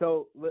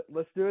 So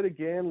let's do it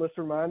again. Let's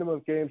remind him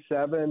of Game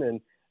 7,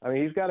 and I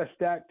mean, he's got a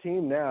stacked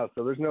team now,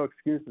 so there's no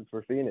excuses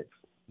for Phoenix.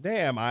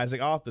 Damn,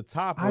 Isaac, off the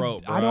top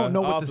rope, bro. I don't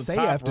know what off to the say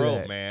top after rope,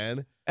 that,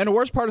 man. And the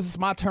worst part is it's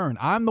my turn.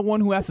 I'm the one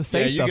who has to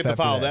say stuff. Yeah, you get to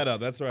after follow that up.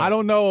 That's right. I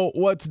don't know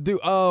what to do.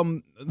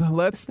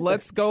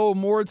 Let's go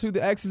more to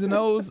the X's and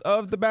O's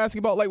of the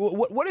basketball. Like,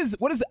 what is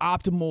the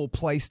optimal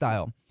play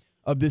style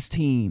of this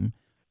team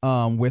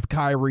with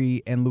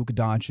Kyrie and Luka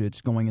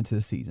Doncic going into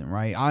the season,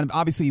 right?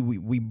 Obviously,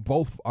 we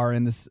both are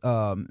in this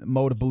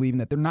mode of believing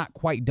that they're not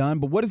quite done,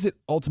 but what does it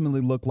ultimately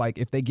look like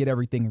if they get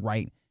everything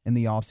right in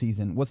the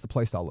offseason? What's the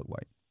play style look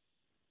like?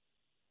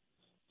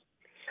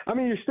 I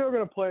mean, you're still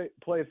going to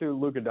play through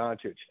Luka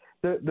Doncic.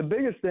 The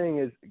biggest thing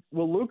is,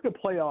 will Luka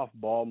play off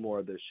ball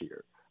more this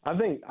year? I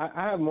think I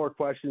have more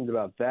questions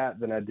about that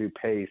than I do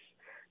pace.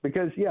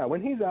 Because,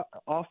 when he's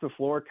off the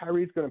floor,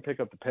 Kyrie's going to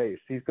pick up the pace.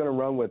 He's going to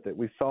run with it.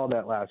 We saw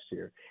that last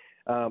year.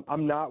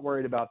 I'm not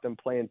worried about them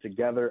playing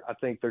together. I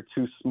think they're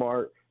too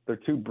smart. They're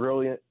too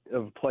brilliant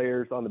of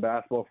players on the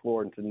basketball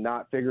floor and to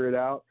not figure it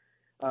out.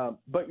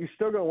 But you're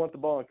still going to want the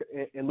ball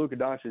in Luka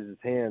Doncic's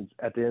hands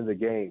at the end of the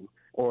game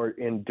or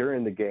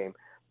during the game.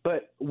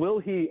 But will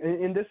he –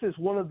 and this is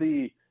one of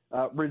the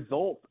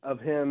results of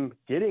him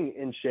getting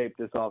in shape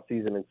this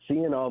offseason and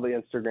seeing all the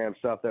Instagram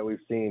stuff that we've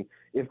seen.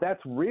 If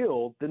that's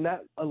real, then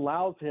that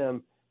allows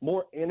him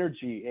more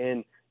energy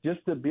and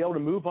just to be able to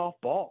move off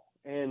ball.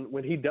 And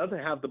when he doesn't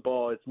have the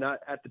ball, it's not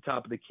at the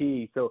top of the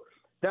key. So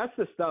that's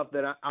the stuff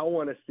that I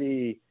want to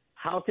see.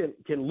 How can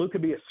Luka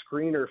be a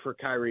screener for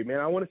Kyrie?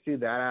 Man, I want to see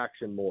that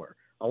action more.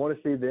 I want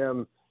to see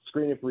them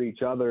screening for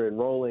each other and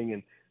rolling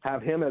and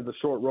have him as a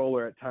short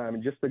roller at time,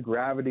 and just the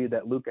gravity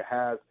that Luka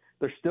has.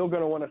 They're still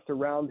going to want to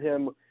surround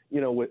him,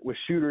 with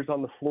shooters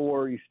on the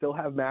floor. You still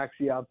have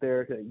Maxey out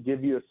there to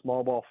give you a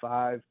small ball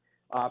 5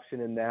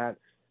 option in that.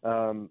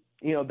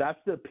 That's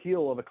the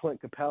appeal of a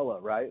Clint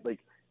Capella, right? Like,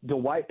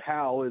 Dwight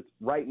Powell is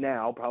right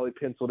now probably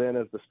penciled in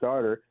as the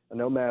starter. I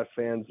know Mavs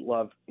fans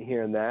love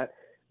hearing that.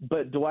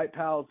 But Dwight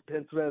Powell's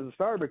penciled in as a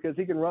starter because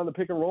he can run the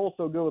pick and roll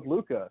so good with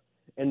Luka.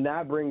 And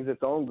that brings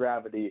its own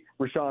gravity.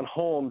 Rashawn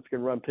Holmes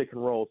can run pick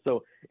and roll.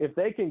 So if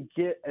they can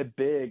get a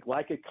big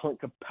like a Clint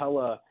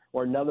Capella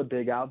or another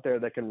big out there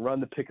that can run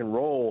the pick and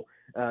roll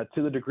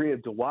to the degree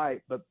of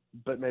Dwight, but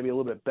maybe a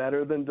little bit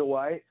better than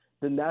Dwight,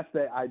 then that's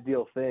the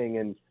ideal thing.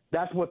 And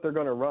that's what they're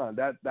going to run.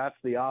 That's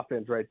the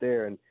offense right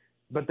there.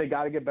 But they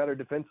got to get better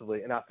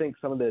defensively. And I think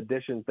some of the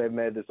additions they've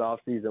made this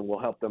offseason will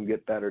help them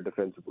get better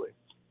defensively.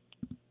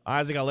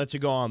 Isaac, I'll let you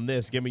go on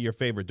this. Give me your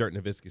favorite Dirk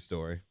Nowitzki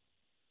story.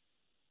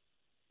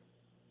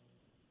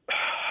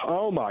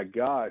 Oh my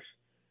gosh.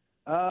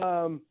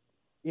 I've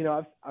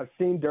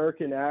seen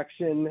Dirk in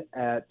action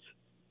at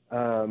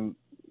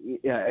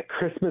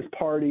Christmas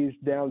parties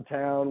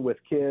downtown with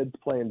kids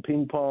playing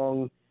ping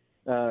pong,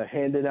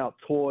 handing out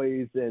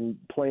toys and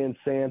playing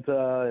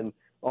Santa and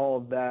all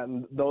of that.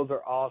 And those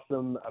are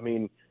awesome. I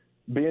mean,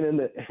 being in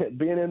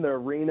the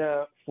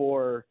arena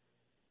for,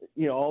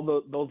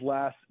 all those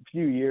last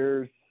few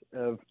years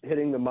of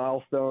hitting the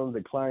milestones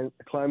and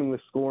climbing the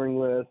scoring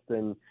list.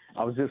 And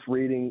I was just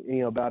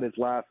reading, about his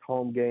last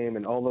home game,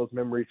 and all those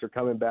memories are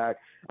coming back.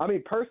 I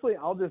mean, personally,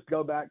 I'll just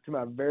go back to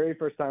my very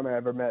first time I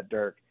ever met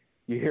Dirk.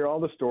 You hear all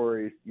the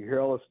stories, you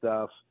hear all the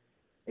stuff,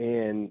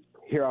 and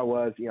here I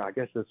was, I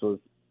guess this was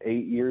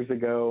 8 years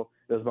ago.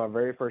 It was my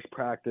very first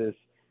practice.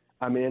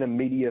 I'm in a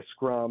media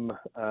scrum.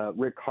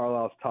 Rick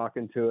Carlisle's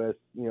talking to us,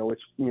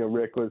 which,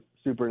 Rick was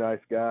a super nice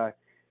guy.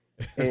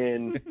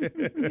 And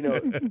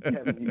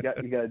Kevin, you got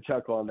to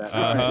chuckle on that.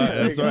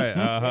 That's right.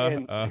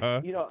 And,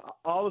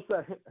 all of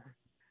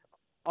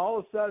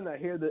a sudden I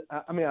hear that.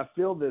 I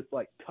feel this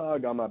like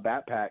tug on my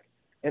backpack,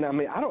 And I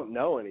mean, I don't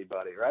know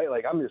anybody, right?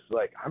 Like, I'm just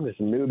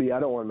a newbie. I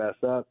don't want to mess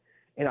up.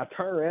 And I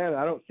turn around and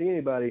I don't see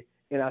anybody.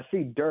 And I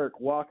see Dirk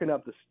walking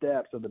up the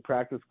steps of the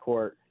practice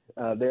court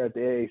there at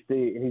the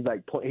AAC. And he's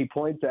like, he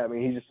points at me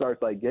and he just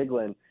starts like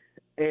giggling.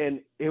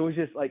 And it was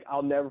just like,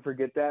 I'll never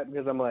forget that,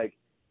 because I'm like,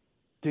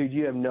 dude,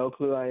 you have no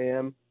clue I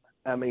am.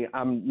 I mean,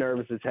 I'm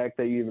nervous as heck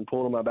that you even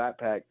pulled on my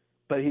backpack.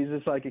 But he's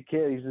just like a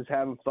kid. He's just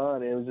having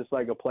fun. And it was just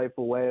like a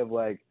playful way of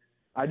like,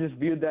 I just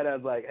viewed that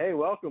as like, hey,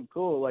 welcome,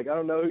 cool. Like, I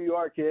don't know who you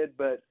are, kid,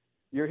 but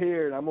you're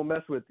here and I'm going to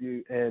mess with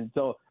you. And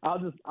so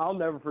I'll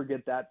never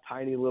forget that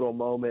tiny little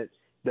moment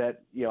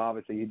that, you know,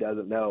 obviously he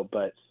doesn't know,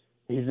 but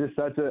he's just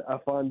such a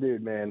fun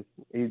dude, man.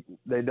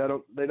 They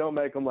don't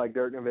make him like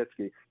Dirk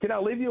Nowitzki. Can I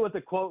leave you with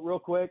a quote real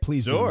quick?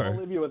 Please do. Sure. I'll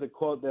leave you with a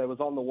quote that was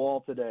on the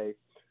wall today.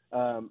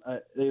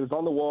 It was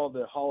on the wall of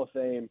the Hall of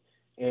Fame,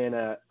 and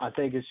I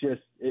think it's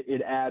just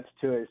it adds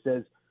to it. It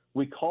says,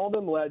 we call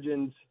them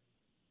legends,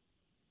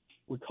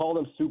 we call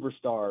them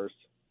superstars,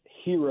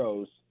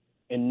 heroes,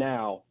 and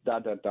now ...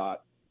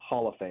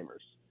 Hall of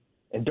Famers.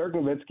 And Dirk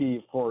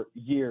Nowitzki for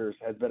years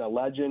has been a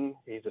legend.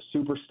 He's a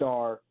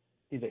superstar.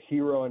 He's a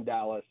hero in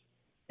Dallas.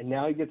 And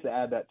now he gets to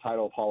add that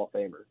title of Hall of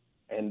Famer.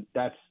 And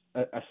that's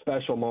a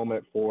special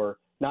moment for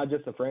not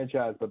just the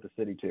franchise, but the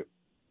city too.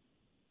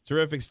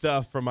 Terrific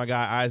stuff from my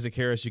guy, Isaac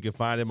Harris. You can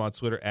find him on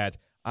Twitter at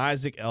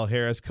Isaac L.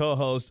 Harris,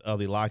 co-host of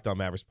the Locked On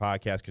Mavericks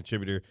podcast,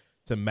 contributor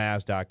to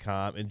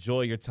Mavs.com.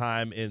 Enjoy your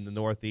time in the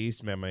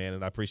Northeast, man,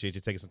 and I appreciate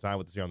you taking some time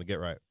with us here on the Get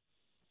Right.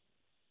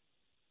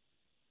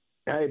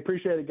 Hey,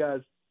 appreciate it,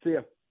 guys. See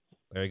ya.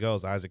 There he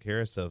goes, Isaac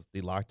Harris of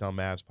the Locked On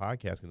Mavs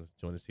podcast, going to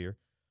join us here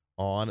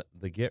on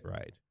the Get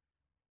Right.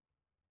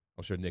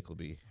 I'm sure Nick will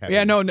be happy.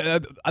 Yeah, no,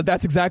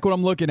 that's exactly what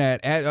I'm looking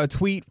at. A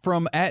tweet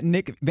from at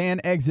Nick Van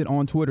Exit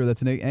on Twitter.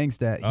 That's Nick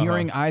Angstad.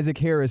 Hearing Isaac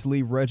Harris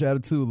leave Reg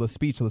Atatula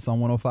speechless on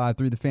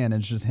 105.3 The Fan, and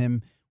it's just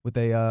him with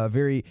a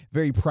very,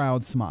 very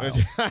proud smile.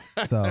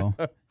 So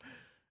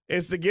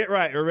it's the Get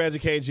Right with Reggie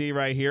KG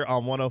right here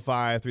on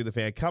 105.3 The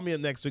Fan. Coming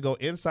up next, we go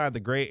inside the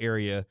gray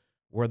area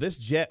where this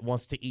Jet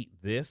wants to eat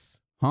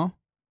this. Huh?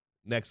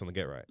 Next on the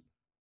Get Right.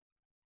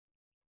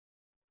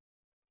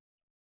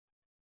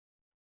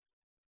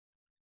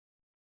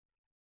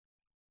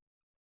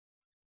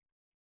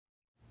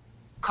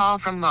 Call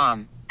from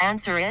mom.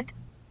 Answer it.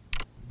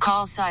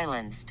 Call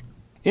silenced.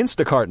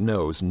 Instacart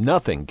knows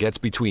nothing gets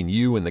between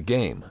you and the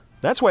game.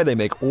 That's why they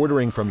make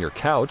ordering from your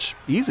couch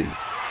easy.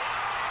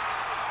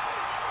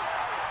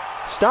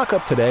 Stock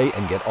up today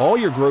and get all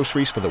your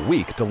groceries for the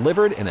week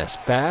delivered in as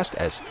fast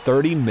as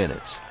 30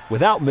 minutes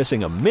without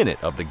missing a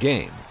minute of the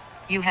game.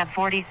 You have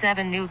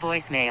 47 new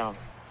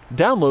voicemails.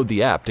 Download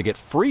the app to get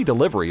free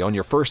delivery on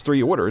your first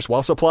 3 orders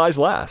while supplies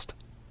last.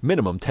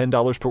 Minimum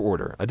 $10 per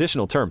order.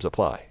 Additional terms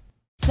apply.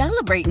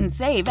 Celebrate and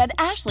save at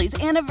Ashley's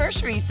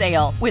Anniversary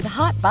Sale. With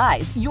Hot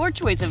Buys, your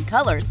choice of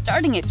colors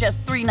starting at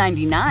just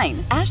 $3.99.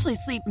 Ashley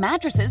Sleep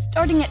mattresses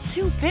starting at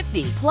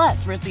 $2.50.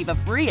 Plus, receive a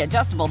free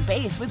adjustable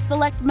base with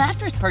select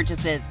mattress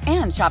purchases.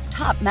 And shop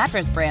top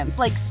mattress brands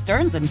like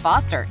Stearns &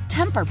 Foster,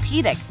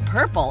 Tempur-Pedic,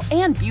 Purple,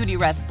 and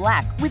Beautyrest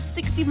Black with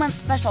 60-month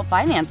special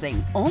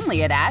financing.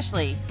 Only at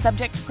Ashley.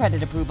 Subject to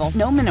credit approval.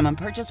 No minimum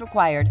purchase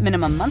required.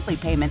 Minimum monthly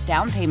payment,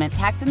 down payment,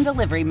 tax, and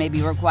delivery may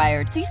be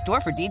required. See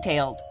store for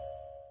details.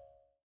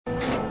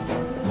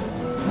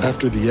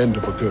 After the end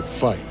of a good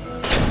fight,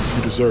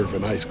 you deserve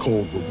an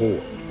ice-cold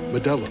reward.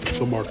 Modelo,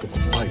 the mark of a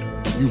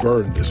fighter. You've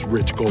earned this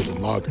rich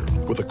golden lager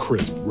with a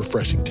crisp,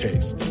 refreshing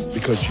taste.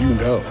 Because you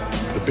know,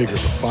 the bigger the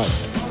fight,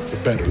 the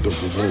better the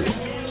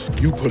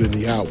reward. You put in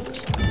the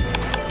hours,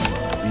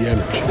 the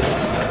energy,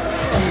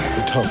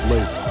 the tough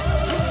labor.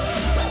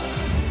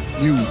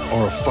 You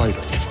are a fighter,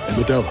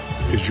 and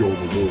Modelo is your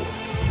reward.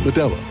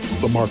 Modelo,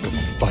 the mark of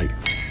a fighter.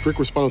 Drink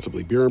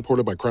responsibly. Beer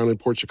imported by Crown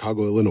Imports,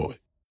 Chicago, Illinois.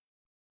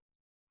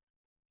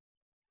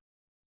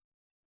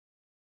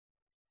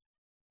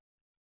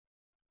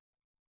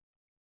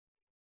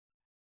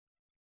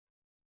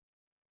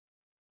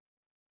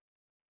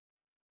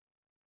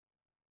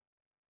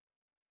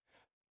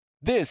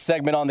 This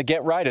segment on the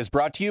Get Right is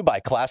brought to you by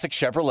Classic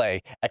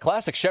Chevrolet. At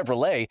Classic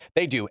Chevrolet,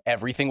 they do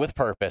everything with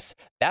purpose.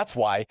 That's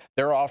why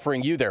they're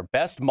offering you their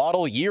best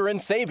model year-end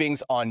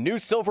savings on new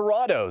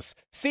Silverados.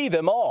 See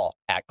them all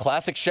at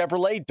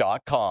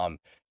ClassicChevrolet.com.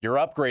 Your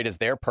upgrade is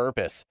their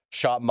purpose.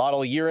 Shop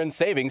model year-end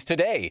savings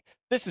today.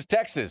 This is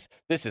Texas.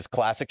 This is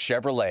Classic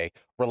Chevrolet.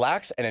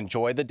 Relax and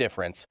enjoy the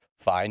difference.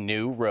 Find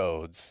new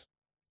roads.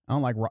 I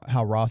don't like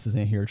how Ross is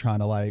in here trying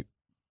to like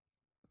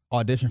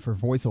audition for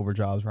voiceover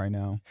jobs right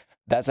now.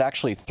 That's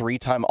actually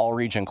 3-time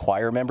All-Region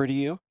Choir member to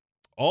you?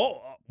 Oh,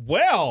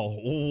 well.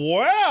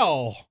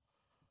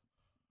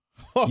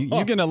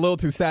 You're getting a little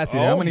too sassy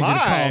there. I'm going to need you to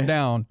calm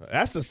down.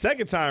 That's the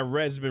second time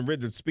Red's been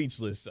rendered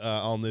speechless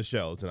on this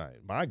show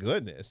tonight. My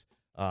goodness.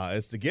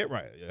 It's the Get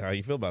Right. How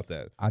you feel about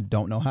that? I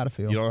don't know how to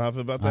feel. You don't know how to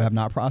feel about that? I have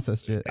not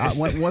processed it.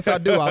 Once I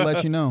do, I'll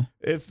let you know.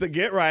 It's the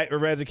Get Right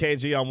with Reggie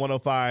KG on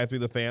 105 through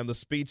the Fan, the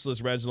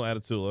speechless Reginald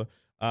Atatula.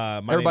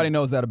 Everybody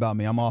knows that about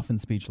me. I'm often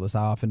speechless.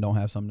 I often don't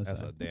have something to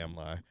say. That's a damn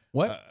lie.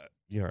 What?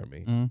 You heard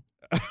me. Mm.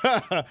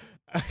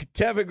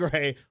 Kevin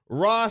Gray,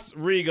 Ross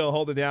Rigo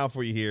holding down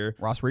for you here.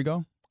 Ross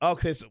Rigo?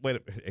 Okay, so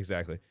wait,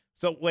 exactly.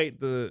 So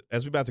wait,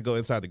 as we're about to go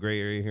inside the gray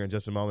area here in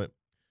just a moment.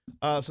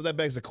 So that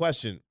begs the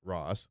question,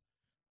 Ross.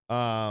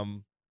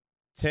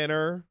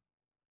 Tenor,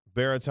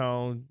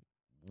 baritone,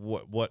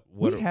 what?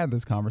 We had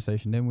this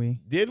conversation, didn't we?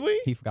 Did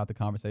we? He forgot the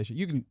conversation.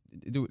 You can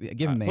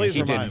give him the please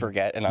answer. He did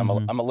forget, and I'm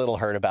a little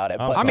hurt about it.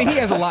 But I mean, he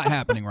has a lot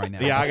happening right now.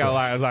 Yeah, I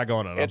got a lot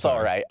going on. It's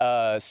all right.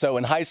 So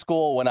in high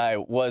school, when I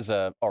was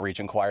a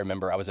All-Region choir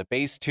member, I was a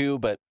bass 2,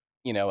 but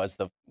as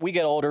we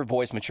get older,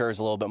 voice matures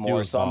a little bit more. You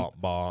was so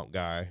bomb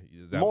guy.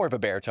 More of a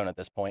baritone at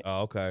this point.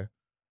 Oh, okay.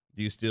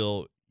 Do you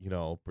still,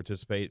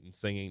 participate in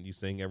singing? You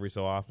sing every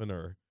so often,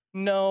 or?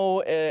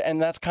 No,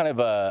 and that's kind of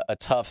a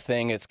tough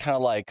thing. It's kind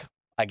of like,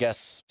 I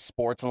guess,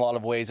 sports in a lot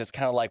of ways. It's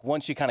kind of like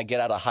once you kind of get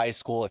out of high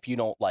school, if you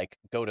don't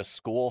go to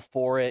school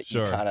for it,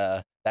 sure.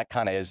 that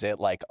kind of is it.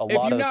 Like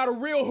if you're not a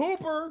real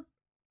hooper,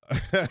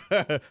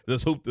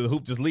 the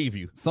hoop just leave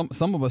you.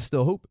 Some of us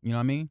still hoop. You know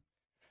what I mean?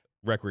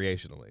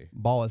 Recreationally.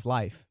 Ball is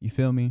life. You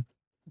feel me?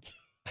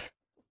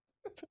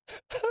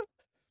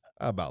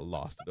 I about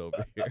lost it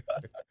over here.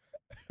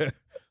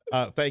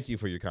 Thank you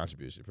for your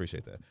contribution.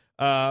 Appreciate that.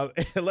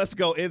 Let's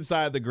go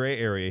inside the gray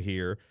area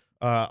here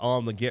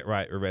on the Get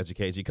Right with Reggie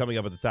KG. Coming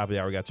up at the top of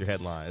the hour, we got your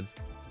headlines.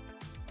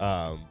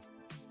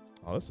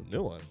 This is a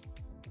new one.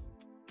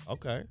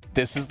 Okay.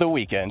 This is the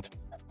weekend.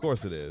 Of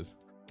course it is.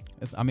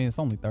 It's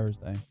only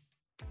Thursday.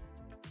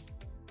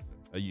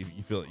 You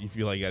feel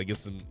like you gotta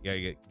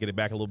get it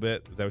back a little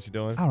bit? Is that what you're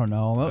doing? I don't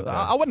know. Okay.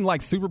 I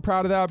wasn't super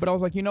proud of that, but I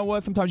was like, you know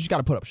what? Sometimes you just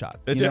gotta put up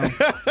shots. You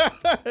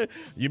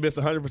miss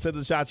 100% of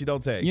the shots you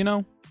don't take.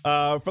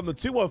 From the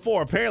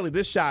 214, apparently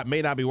this shot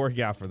may not be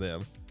working out for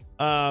them.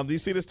 Do you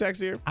see this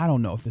text here? I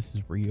don't know if this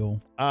is real.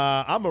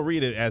 I'm gonna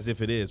read it as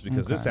if it is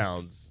because this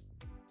sounds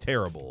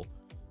terrible.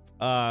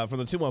 From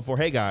the 214,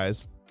 hey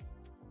guys,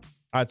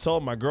 I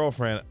told my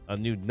girlfriend a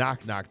new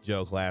knock knock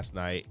joke last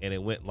night, and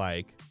it went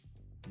like,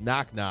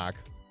 knock knock,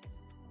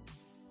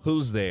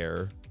 who's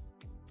there?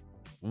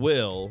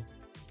 Will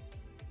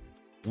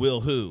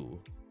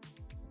who?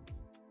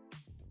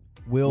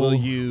 Will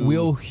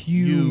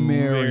you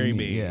marry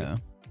me? Yeah.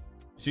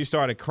 She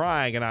started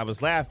crying and I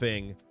was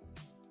laughing.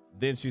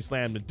 Then she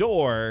slammed the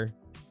door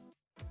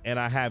and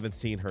I haven't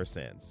seen her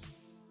since.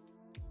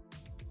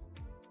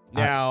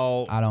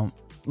 Now, I don't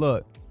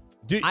look.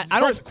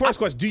 First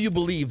question, do you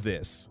believe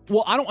this?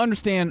 Well, I don't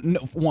understand.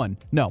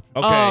 No.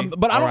 Okay.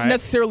 But I don't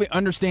necessarily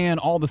understand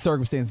all the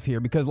circumstances here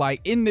because,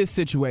 in this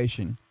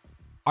situation,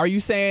 are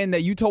you saying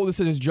that you told this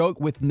as a joke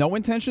with no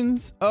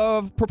intentions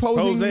of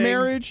proposing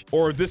marriage?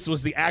 Or this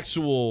was the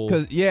actual?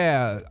 Because,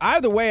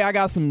 either way, I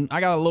got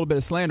a little bit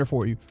of slander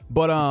for you.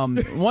 But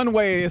one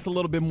way, it's a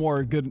little bit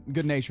more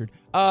good-natured.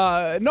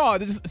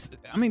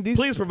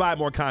 Please provide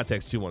more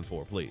context,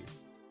 214,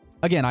 please.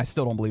 Again, I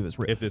still don't believe it's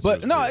real. It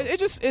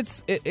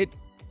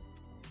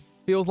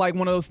feels like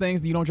one of those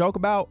things that you don't joke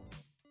about.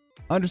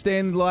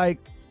 Understand, the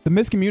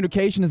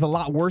miscommunication is a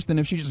lot worse than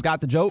if she just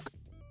got the joke.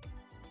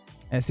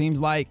 And it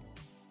seems like,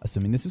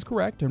 assuming this is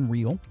correct and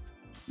real,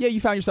 you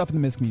found yourself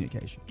in the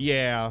miscommunication.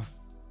 Yeah.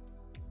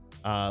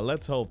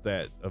 Let's hope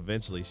that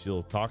eventually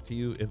she'll talk to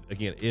you.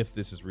 If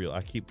this is real.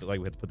 I keep we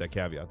have to put that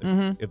caveat there.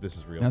 Mm-hmm. If this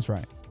is real. That's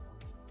right.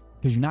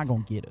 Because you're not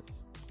going to get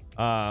us.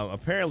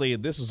 Apparently,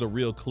 this is a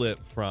real clip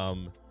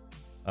from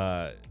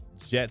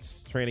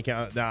Jets training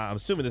camp. Now, I'm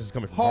assuming this is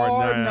coming from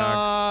Hard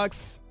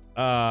Knocks.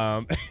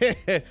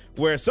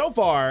 Where so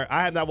far,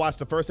 I have not watched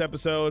the first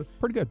episode.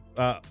 Pretty good.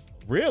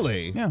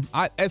 Really? Yeah.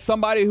 As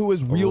somebody who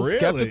is real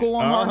skeptical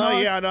on Hard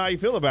Knocks. Yeah, I know how you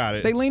feel about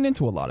it. They lean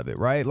into a lot of it,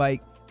 right?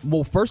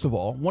 First of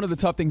all, one of the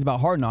tough things about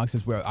Hard Knocks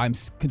is where I'm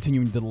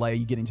continuing to delay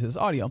you getting to this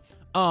audio,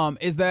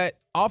 is that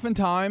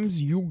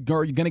oftentimes you're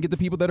going to get the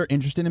people that are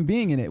interested in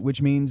being in it,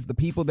 which means the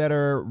people that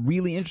are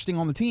really interesting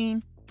on the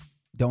team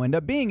don't end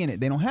up being in it.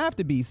 They don't have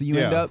to be. So you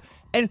end up,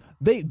 and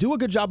they do a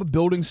good job of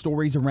building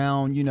stories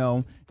around,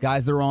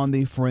 guys that are on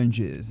the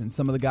fringes and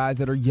some of the guys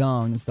that are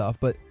young and stuff.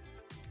 But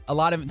a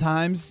lot of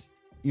times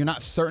you're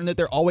not certain that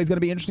they're always going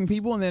to be interesting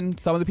people. And then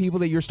some of the people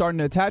that you're starting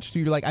to attach to,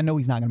 you're like, I know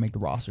he's not going to make the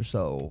roster.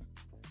 So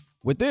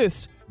with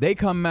this, they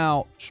come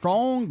out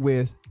strong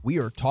with, we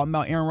are talking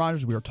about Aaron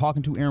Rodgers. We are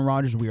talking to Aaron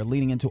Rodgers. We are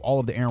leading into all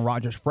of the Aaron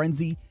Rodgers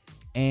frenzy.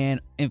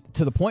 And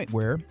to the point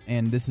where,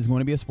 and this is going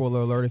to be a spoiler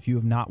alert if you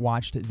have not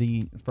watched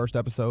the first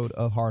episode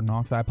of Hard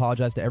Knocks, I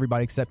apologize to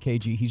everybody except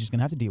KG. He's just going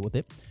to have to deal with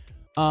it.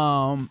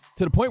 To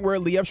the point where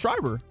Liev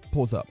Schreiber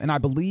pulls up. And I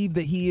believe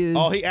that he is...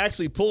 Oh, he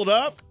actually pulled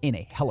up? In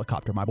a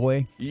helicopter, my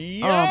boy.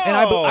 Yo! And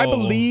I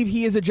believe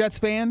he is a Jets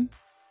fan.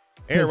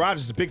 Aaron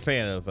Rodgers is a big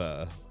fan of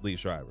Liev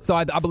Schreiber. So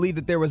I believe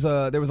that there was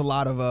a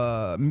lot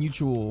of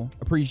mutual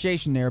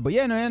appreciation there. But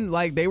yeah, man,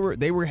 they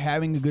were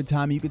having a good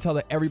time. You could tell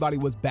that everybody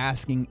was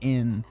basking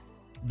in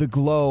the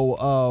glow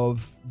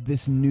of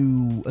this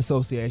new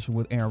association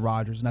with Aaron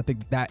Rodgers, and I think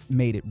that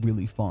made it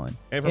really fun.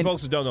 And for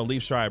folks who don't know,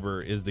 Liev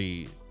Schreiber is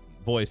the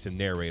voice and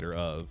narrator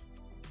of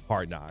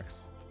Hard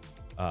Knocks,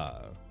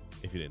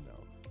 if you didn't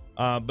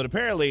know. But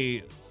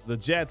apparently, the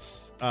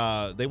Jets,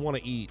 they want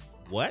to eat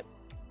what?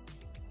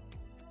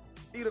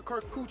 eat a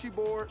coochie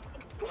board.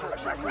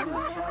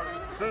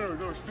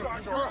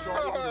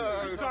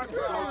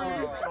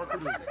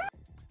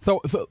 So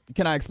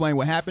can I explain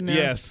what happened there?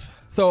 Yes.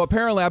 So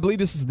apparently, I believe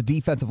this was the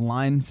defensive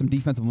line. Some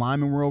defensive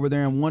linemen were over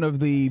there, and one of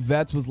the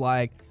vets was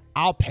like,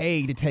 I'll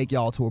pay to take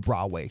y'all to a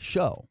Broadway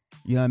show.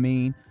 You know what I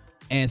mean?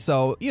 And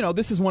so,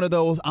 this is one of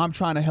those I'm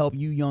trying to help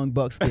you young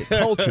bucks get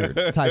cultured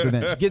type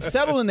events. Get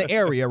settled in the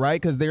area,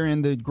 right? Because they're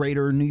in the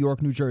greater New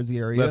York, New Jersey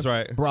area. That's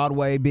right.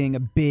 Broadway being a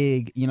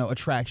big,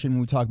 attraction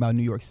when we talk about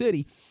New York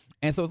City.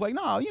 And so it's like,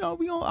 no,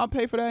 I'll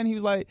pay for that. And he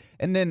was like,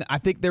 and then I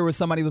think there was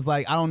somebody who was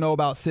like, I don't know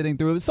about sitting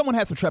through it. Someone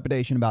had some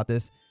trepidation about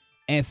this.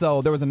 And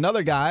so there was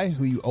another guy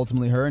who you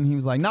ultimately heard, and he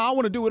was like, no, I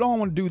want to do it all. I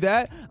want to do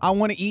that. I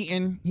want to eat.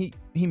 And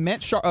he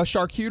meant a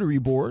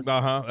charcuterie board.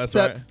 That's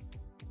right.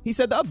 He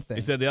said the other thing.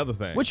 He said the other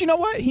thing. Which, you know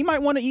what? He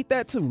might want to eat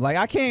that too. Like,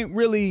 I can't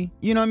really,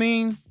 you know what I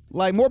mean?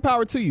 Like, more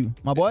power to you,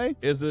 my boy.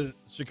 Is the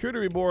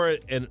charcuterie board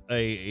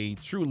a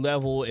true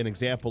level, an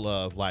example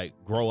of, like,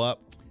 grow up?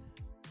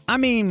 I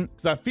mean,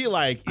 because I feel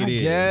like it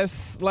is.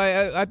 Yes. Like,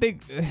 I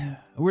think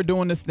we're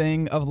doing this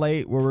thing of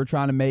late where we're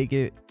trying to make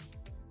it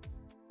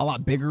a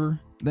lot bigger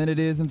than it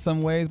is in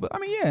some ways. But, I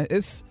mean, yeah,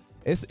 it's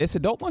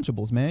adult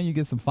Lunchables, man. You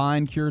get some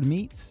fine cured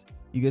meats.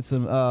 You get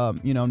some,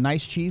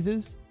 nice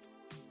cheeses.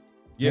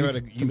 You've had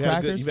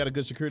a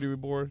good charcuterie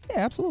board? Yeah,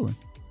 absolutely.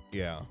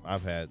 Yeah,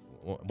 I've had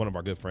one of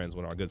our good friends,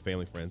 one of our good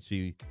family friends.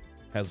 She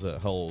has a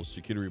whole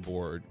charcuterie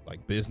board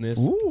like business.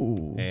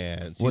 Ooh,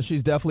 and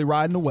she's definitely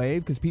riding the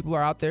wave because people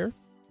are out there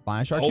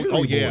buying charcuterie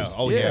boards.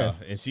 Oh yeah,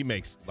 and she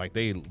makes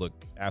they look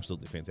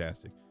absolutely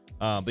fantastic.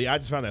 But yeah, I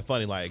just found that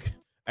funny. Like,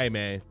 hey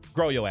man,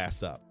 grow your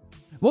ass up.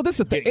 Well, this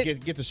is the thing.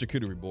 Get the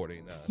charcuterie board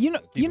in. You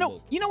know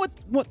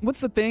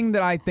what's the thing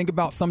that I think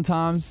about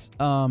sometimes,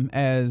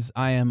 as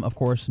I am, of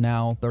course,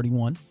 now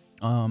 31.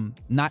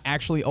 Not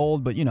actually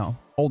old, but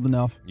old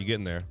enough. You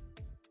getting there?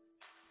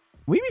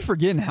 We be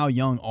forgetting how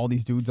young all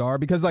these dudes are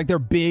because they're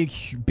big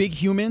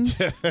humans.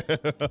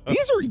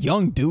 These are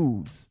young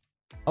dudes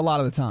a lot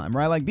of the time,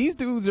 right? Like these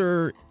dudes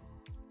are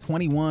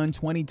 21,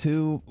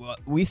 22.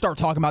 We start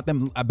talking about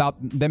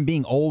them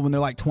being old when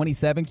they're like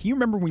 27. Can you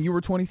remember when you were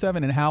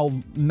 27 and how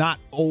not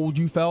old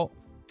you felt?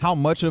 How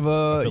much of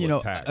a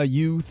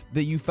youth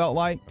that you felt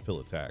like? I feel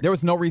attacked. There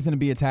was no reason to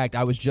be attacked.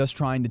 I was just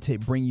trying to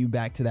bring you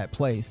back to that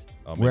place,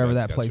 wherever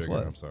that place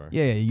was. I'm sorry.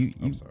 Yeah,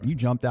 you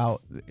jumped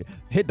out.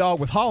 Hit dog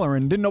was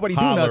hollering. Didn't nobody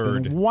do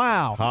nothing.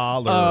 Wow.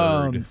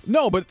 Hollered.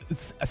 No, but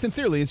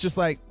sincerely, it's just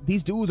like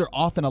these dudes are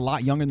often a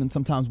lot younger than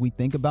sometimes we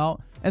think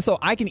about. And so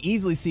I can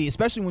easily see,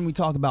 especially when we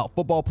talk about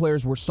football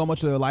players where so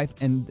much of their life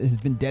and has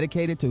been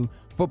dedicated to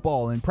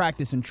football and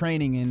practice and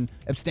training and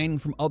abstaining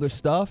from other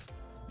stuff,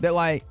 that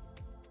like,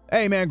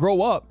 hey man,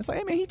 grow up. It's like,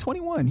 hey man, he's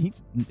 21.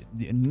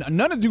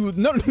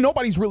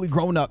 Nobody's really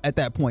grown up at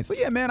that point. So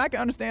yeah, man, I can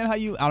understand how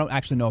I don't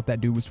actually know if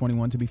that dude was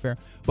 21 to be fair,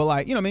 but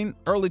like,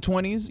 early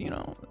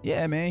 20s,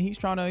 yeah, man, he's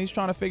trying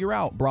to figure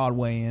out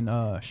Broadway and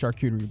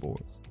charcuterie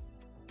boards.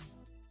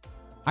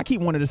 I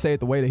keep wanting to say it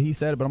the way that he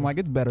said it, but I'm like,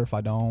 it's better if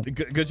I don't.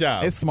 Good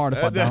job. It's smart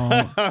if I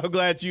don't. I'm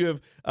glad you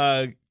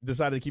have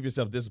decided to keep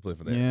yourself disciplined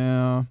for that.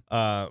 Yeah.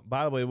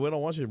 By the way, we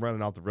don't want you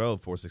running off the road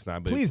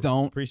 469. But please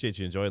don't. Appreciate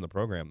you enjoying the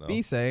program though.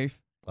 Be safe.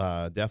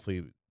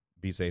 Definitely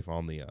be safe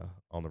on the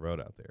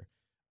road out there.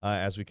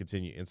 As we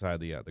continue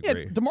inside the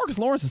great. DeMarcus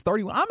Lawrence is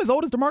 31. I'm as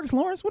old as DeMarcus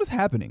Lawrence. What is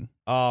happening?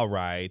 All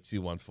right,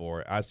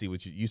 214. I see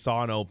what you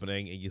saw an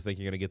opening and you think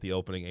you're gonna get the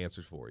opening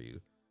answered for you.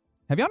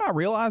 Have y'all not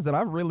realized that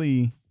I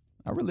really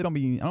don't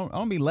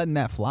be letting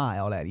that fly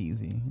all that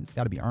easy. It's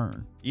got to be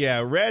earned.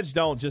 Yeah, Reds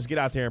don't just get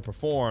out there and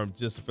perform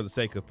just for the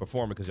sake of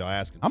performing because y'all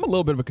asking. I'm a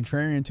little bit of a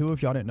contrarian too,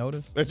 if y'all didn't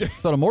notice.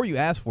 So the more you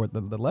ask for it,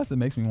 the less it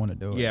makes me want to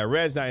do it. Yeah,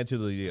 Red's not into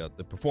the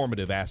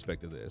performative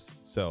aspect of this,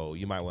 so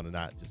you might want to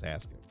not just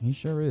ask him. He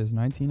sure is.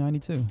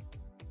 1992.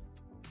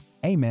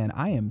 Hey man,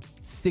 I am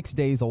 6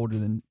 days older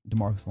than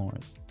DeMarcus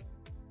Lawrence.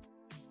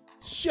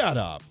 Shut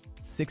up.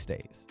 6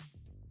 days.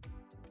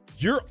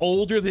 You're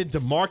older than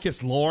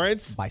DeMarcus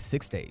Lawrence? By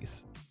 6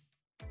 days.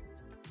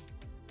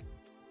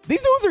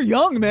 These dudes are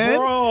young, man.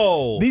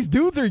 Bro. These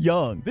dudes are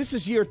young. This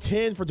is year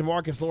 10 for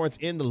DeMarcus Lawrence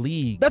in the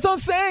league. That's what I'm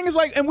saying. It's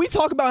like, and we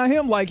talk about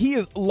him like he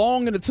is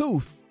long in the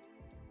tooth.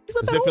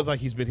 It feels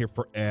like he's been here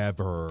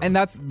forever. And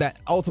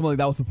ultimately,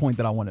 that was the point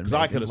that I wanted to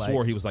make. Because I could have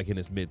swore he was like in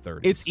his mid-30s.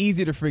 It's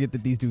easy to forget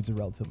that these dudes are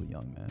relatively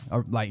young, man.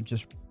 Or like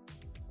just.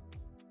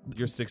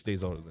 You're 6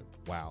 days older than.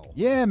 Wow.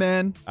 Yeah,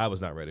 man. I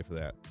was not ready for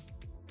that.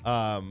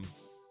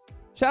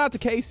 Shout out to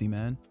Casey,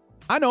 man.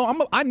 I know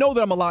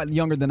that I'm a lot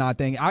younger than I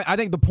think. I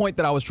think the point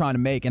that I was trying to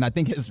make, and I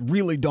think it's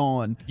really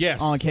dawned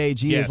on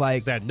KG, is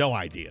like, I had no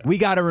idea. We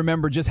got to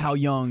remember just how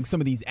young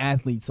some of these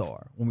athletes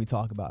are when we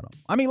talk about them.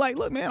 I mean, like,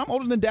 look, man, I'm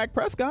older than Dak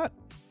Prescott.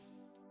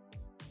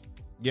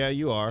 Yeah,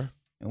 you are.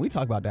 And we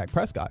talk about Dak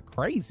Prescott.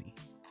 Crazy.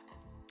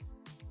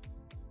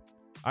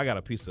 I got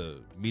a piece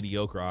of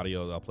mediocre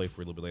audio that I'll play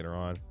for you a little bit later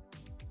on.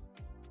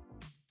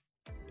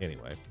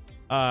 Anyway,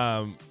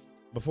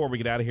 before we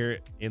get out of here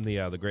in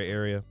the gray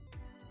area,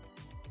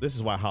 this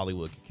is why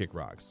Hollywood can kick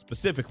rocks.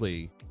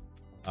 Specifically,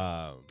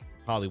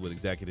 Hollywood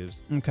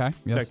executives. Okay.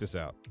 Check this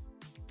out.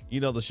 You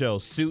know the show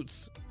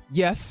Suits?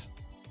 Yes.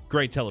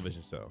 Great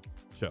television show.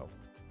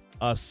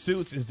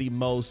 Suits is the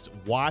most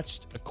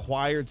watched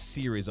acquired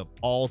series of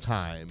all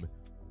time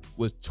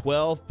with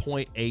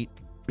 12.8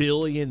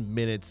 billion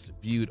minutes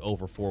viewed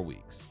over 4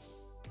 weeks.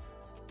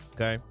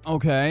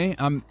 Okay.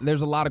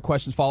 There's a lot of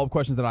questions, follow-up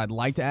questions that I'd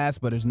like to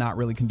ask, but it's not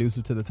really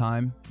conducive to the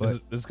time.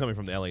 But this is coming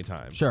from the LA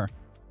Times. Sure.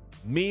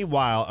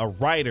 Meanwhile, a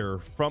writer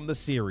from the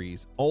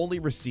series only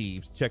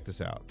received, check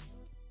this out,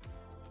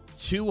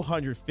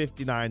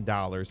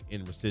 $259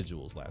 in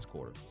residuals last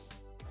quarter.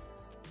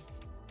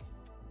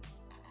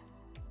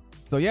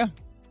 So yeah,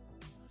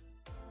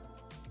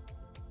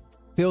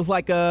 feels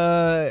like one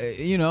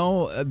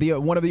of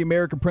the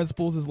American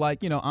principles is like,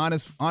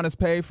 honest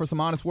pay for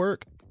some honest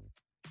work,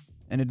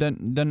 and it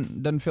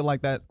doesn't feel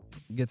like that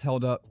gets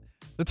held up.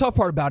 The tough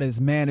part about it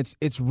is, man,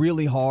 it's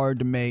really hard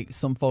to make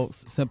some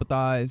folks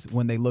sympathize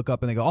when they look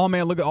up and they go, oh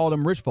man, look at all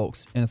them rich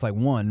folks, and it's like,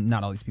 one,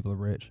 not all these people are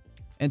rich,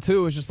 and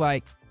two, it's just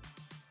like,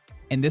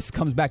 and this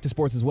comes back to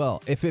sports as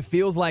well. If it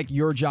feels like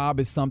your job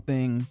is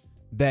something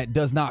that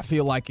does not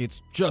feel like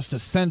it's just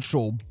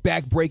essential,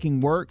 back-breaking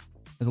work,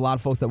 there's a lot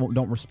of folks that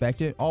don't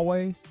respect it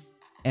always.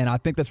 And I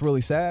think that's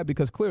really sad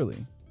because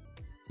clearly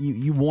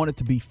you want it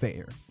to be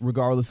fair,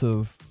 regardless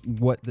of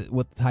what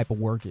the type of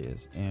work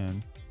is.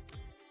 And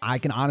I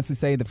can honestly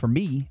say that for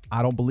me,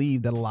 I don't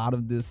believe that a lot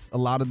of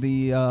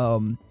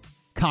the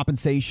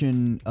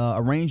compensation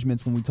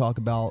arrangements when we talk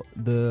about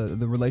the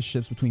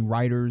relationships between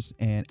writers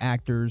and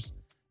actors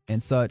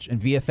and such,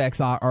 and VFX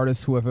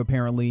artists who have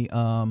apparently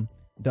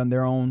done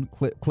their own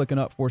clicking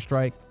up for a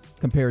strike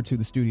compared to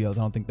the studios.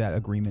 I don't think that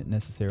agreement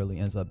necessarily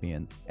ends up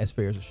being as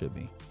fair as it should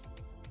be.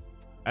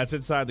 That's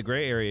Inside the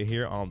Gray Area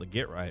here on the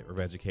Get Right with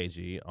Reggie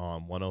KG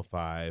on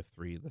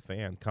 105.3 The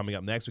Fan. Coming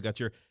up next, we got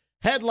your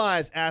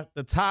headlines at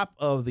the top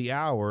of the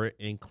hour,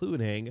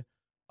 including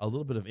a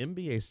little bit of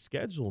NBA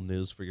schedule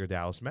news for your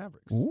Dallas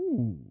Mavericks.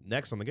 Ooh.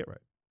 Next on the Get Right.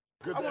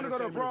 I want to go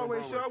to a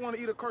Broadway show. I want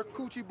to eat a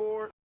charcuterie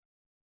board.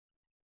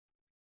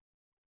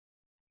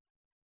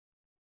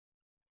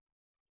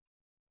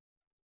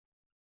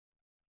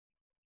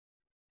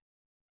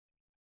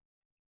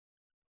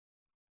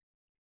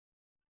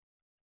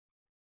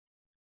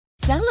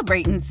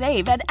 Celebrate and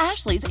save at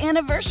Ashley's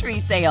Anniversary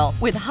Sale.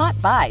 With Hot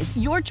Buys,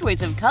 your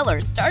choice of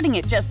colors starting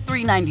at just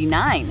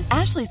 $3.99.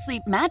 Ashley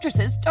Sleep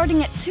mattresses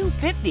starting at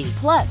 $2.50.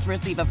 Plus,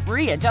 receive a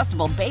free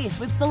adjustable base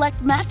with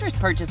select mattress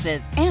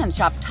purchases. And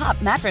shop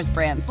top mattress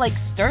brands like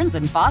Stearns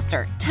 &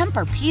 Foster,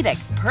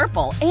 Tempur-Pedic,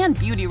 Purple, and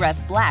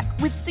Beautyrest Black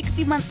with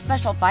 60-month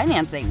special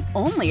financing.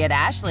 Only at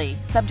Ashley.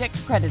 Subject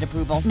to credit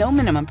approval. No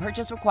minimum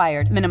purchase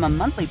required. Minimum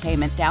monthly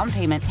payment, down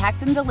payment,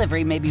 tax, and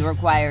delivery may be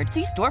required.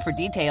 See store for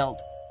details.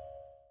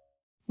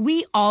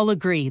 We all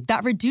agree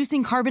that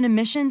reducing carbon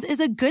emissions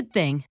is a good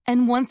thing.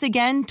 And once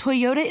again,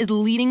 Toyota is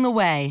leading the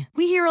way.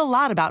 We hear a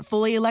lot about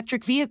fully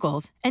electric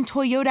vehicles, and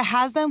Toyota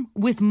has them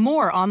with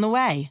more on the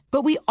way.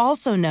 But we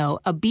also know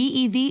a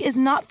BEV is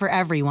not for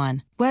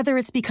everyone, whether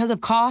it's because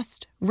of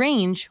cost,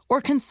 range,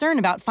 or concern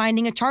about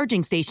finding a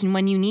charging station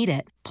when you need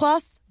it.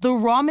 Plus, the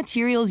raw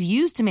materials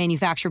used to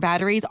manufacture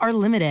batteries are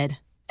limited.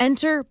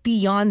 Enter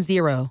Beyond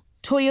Zero,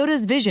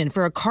 Toyota's vision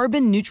for a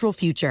carbon-neutral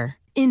future.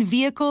 In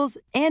vehicles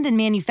and in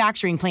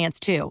manufacturing plants,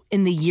 too,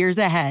 in the years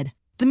ahead.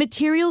 The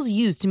materials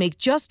used to make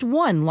just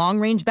one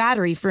long-range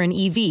battery for an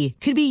EV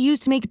could be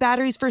used to make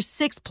batteries for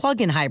 6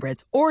 plug-in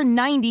hybrids or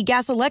 90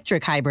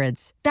 gas-electric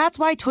hybrids. That's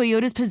why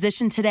Toyota's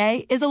position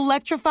today is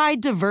electrified,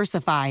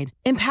 diversified,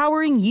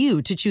 empowering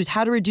you to choose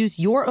how to reduce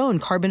your own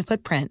carbon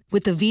footprint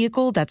with the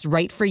vehicle that's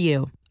right for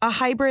you. A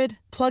hybrid,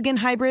 plug-in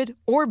hybrid,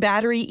 or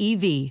battery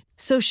EV.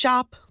 So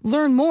shop,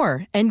 learn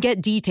more, and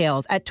get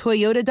details at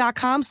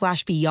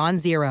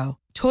toyota.com/beyondzero.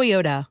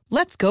 Toyota,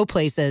 let's go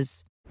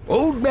places.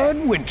 Old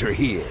Man Winter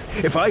here.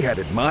 If I had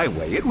it my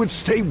way, it would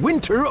stay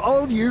winter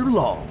all year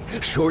long.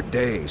 Short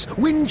days,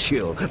 wind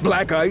chill,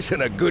 black ice,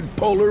 and a good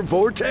polar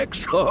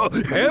vortex. Oh,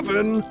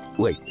 heaven.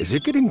 Wait, is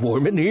it getting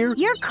warm in here?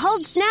 Your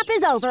cold snap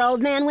is over,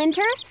 Old Man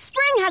Winter.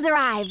 Spring has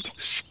arrived.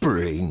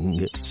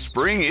 Spring.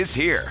 Spring is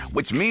here,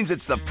 which means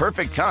it's the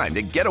perfect time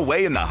to get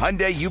away in the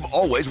Hyundai you've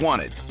always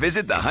wanted.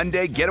 Visit the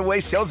Hyundai Getaway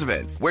Sales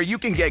Event, where you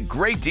can get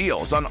great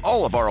deals on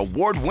all of our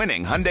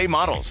award-winning Hyundai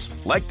models,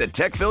 like the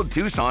tech-filled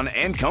Tucson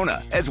and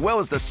Kona, as well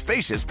as the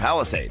spacious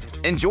Palisade.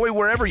 Enjoy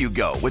wherever you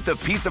go with the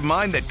peace of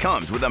mind that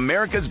comes with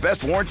America's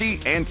best warranty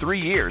and 3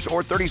 years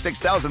or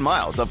 36,000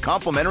 miles of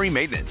complimentary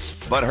maintenance.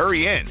 But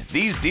hurry in,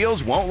 these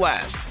deals won't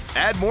last.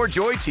 Add more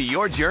joy to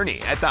your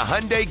journey at the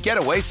Hyundai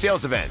Getaway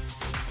Sales Event.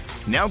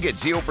 Now get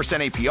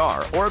 0% APR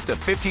or up to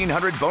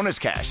 $1,500 bonus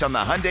cash on the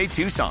Hyundai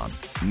Tucson.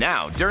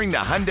 Now, during the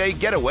Hyundai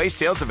Getaway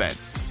Sales Event.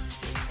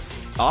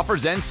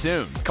 Offers end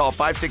soon. Call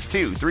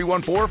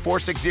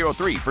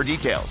 562-314-4603 for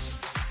details.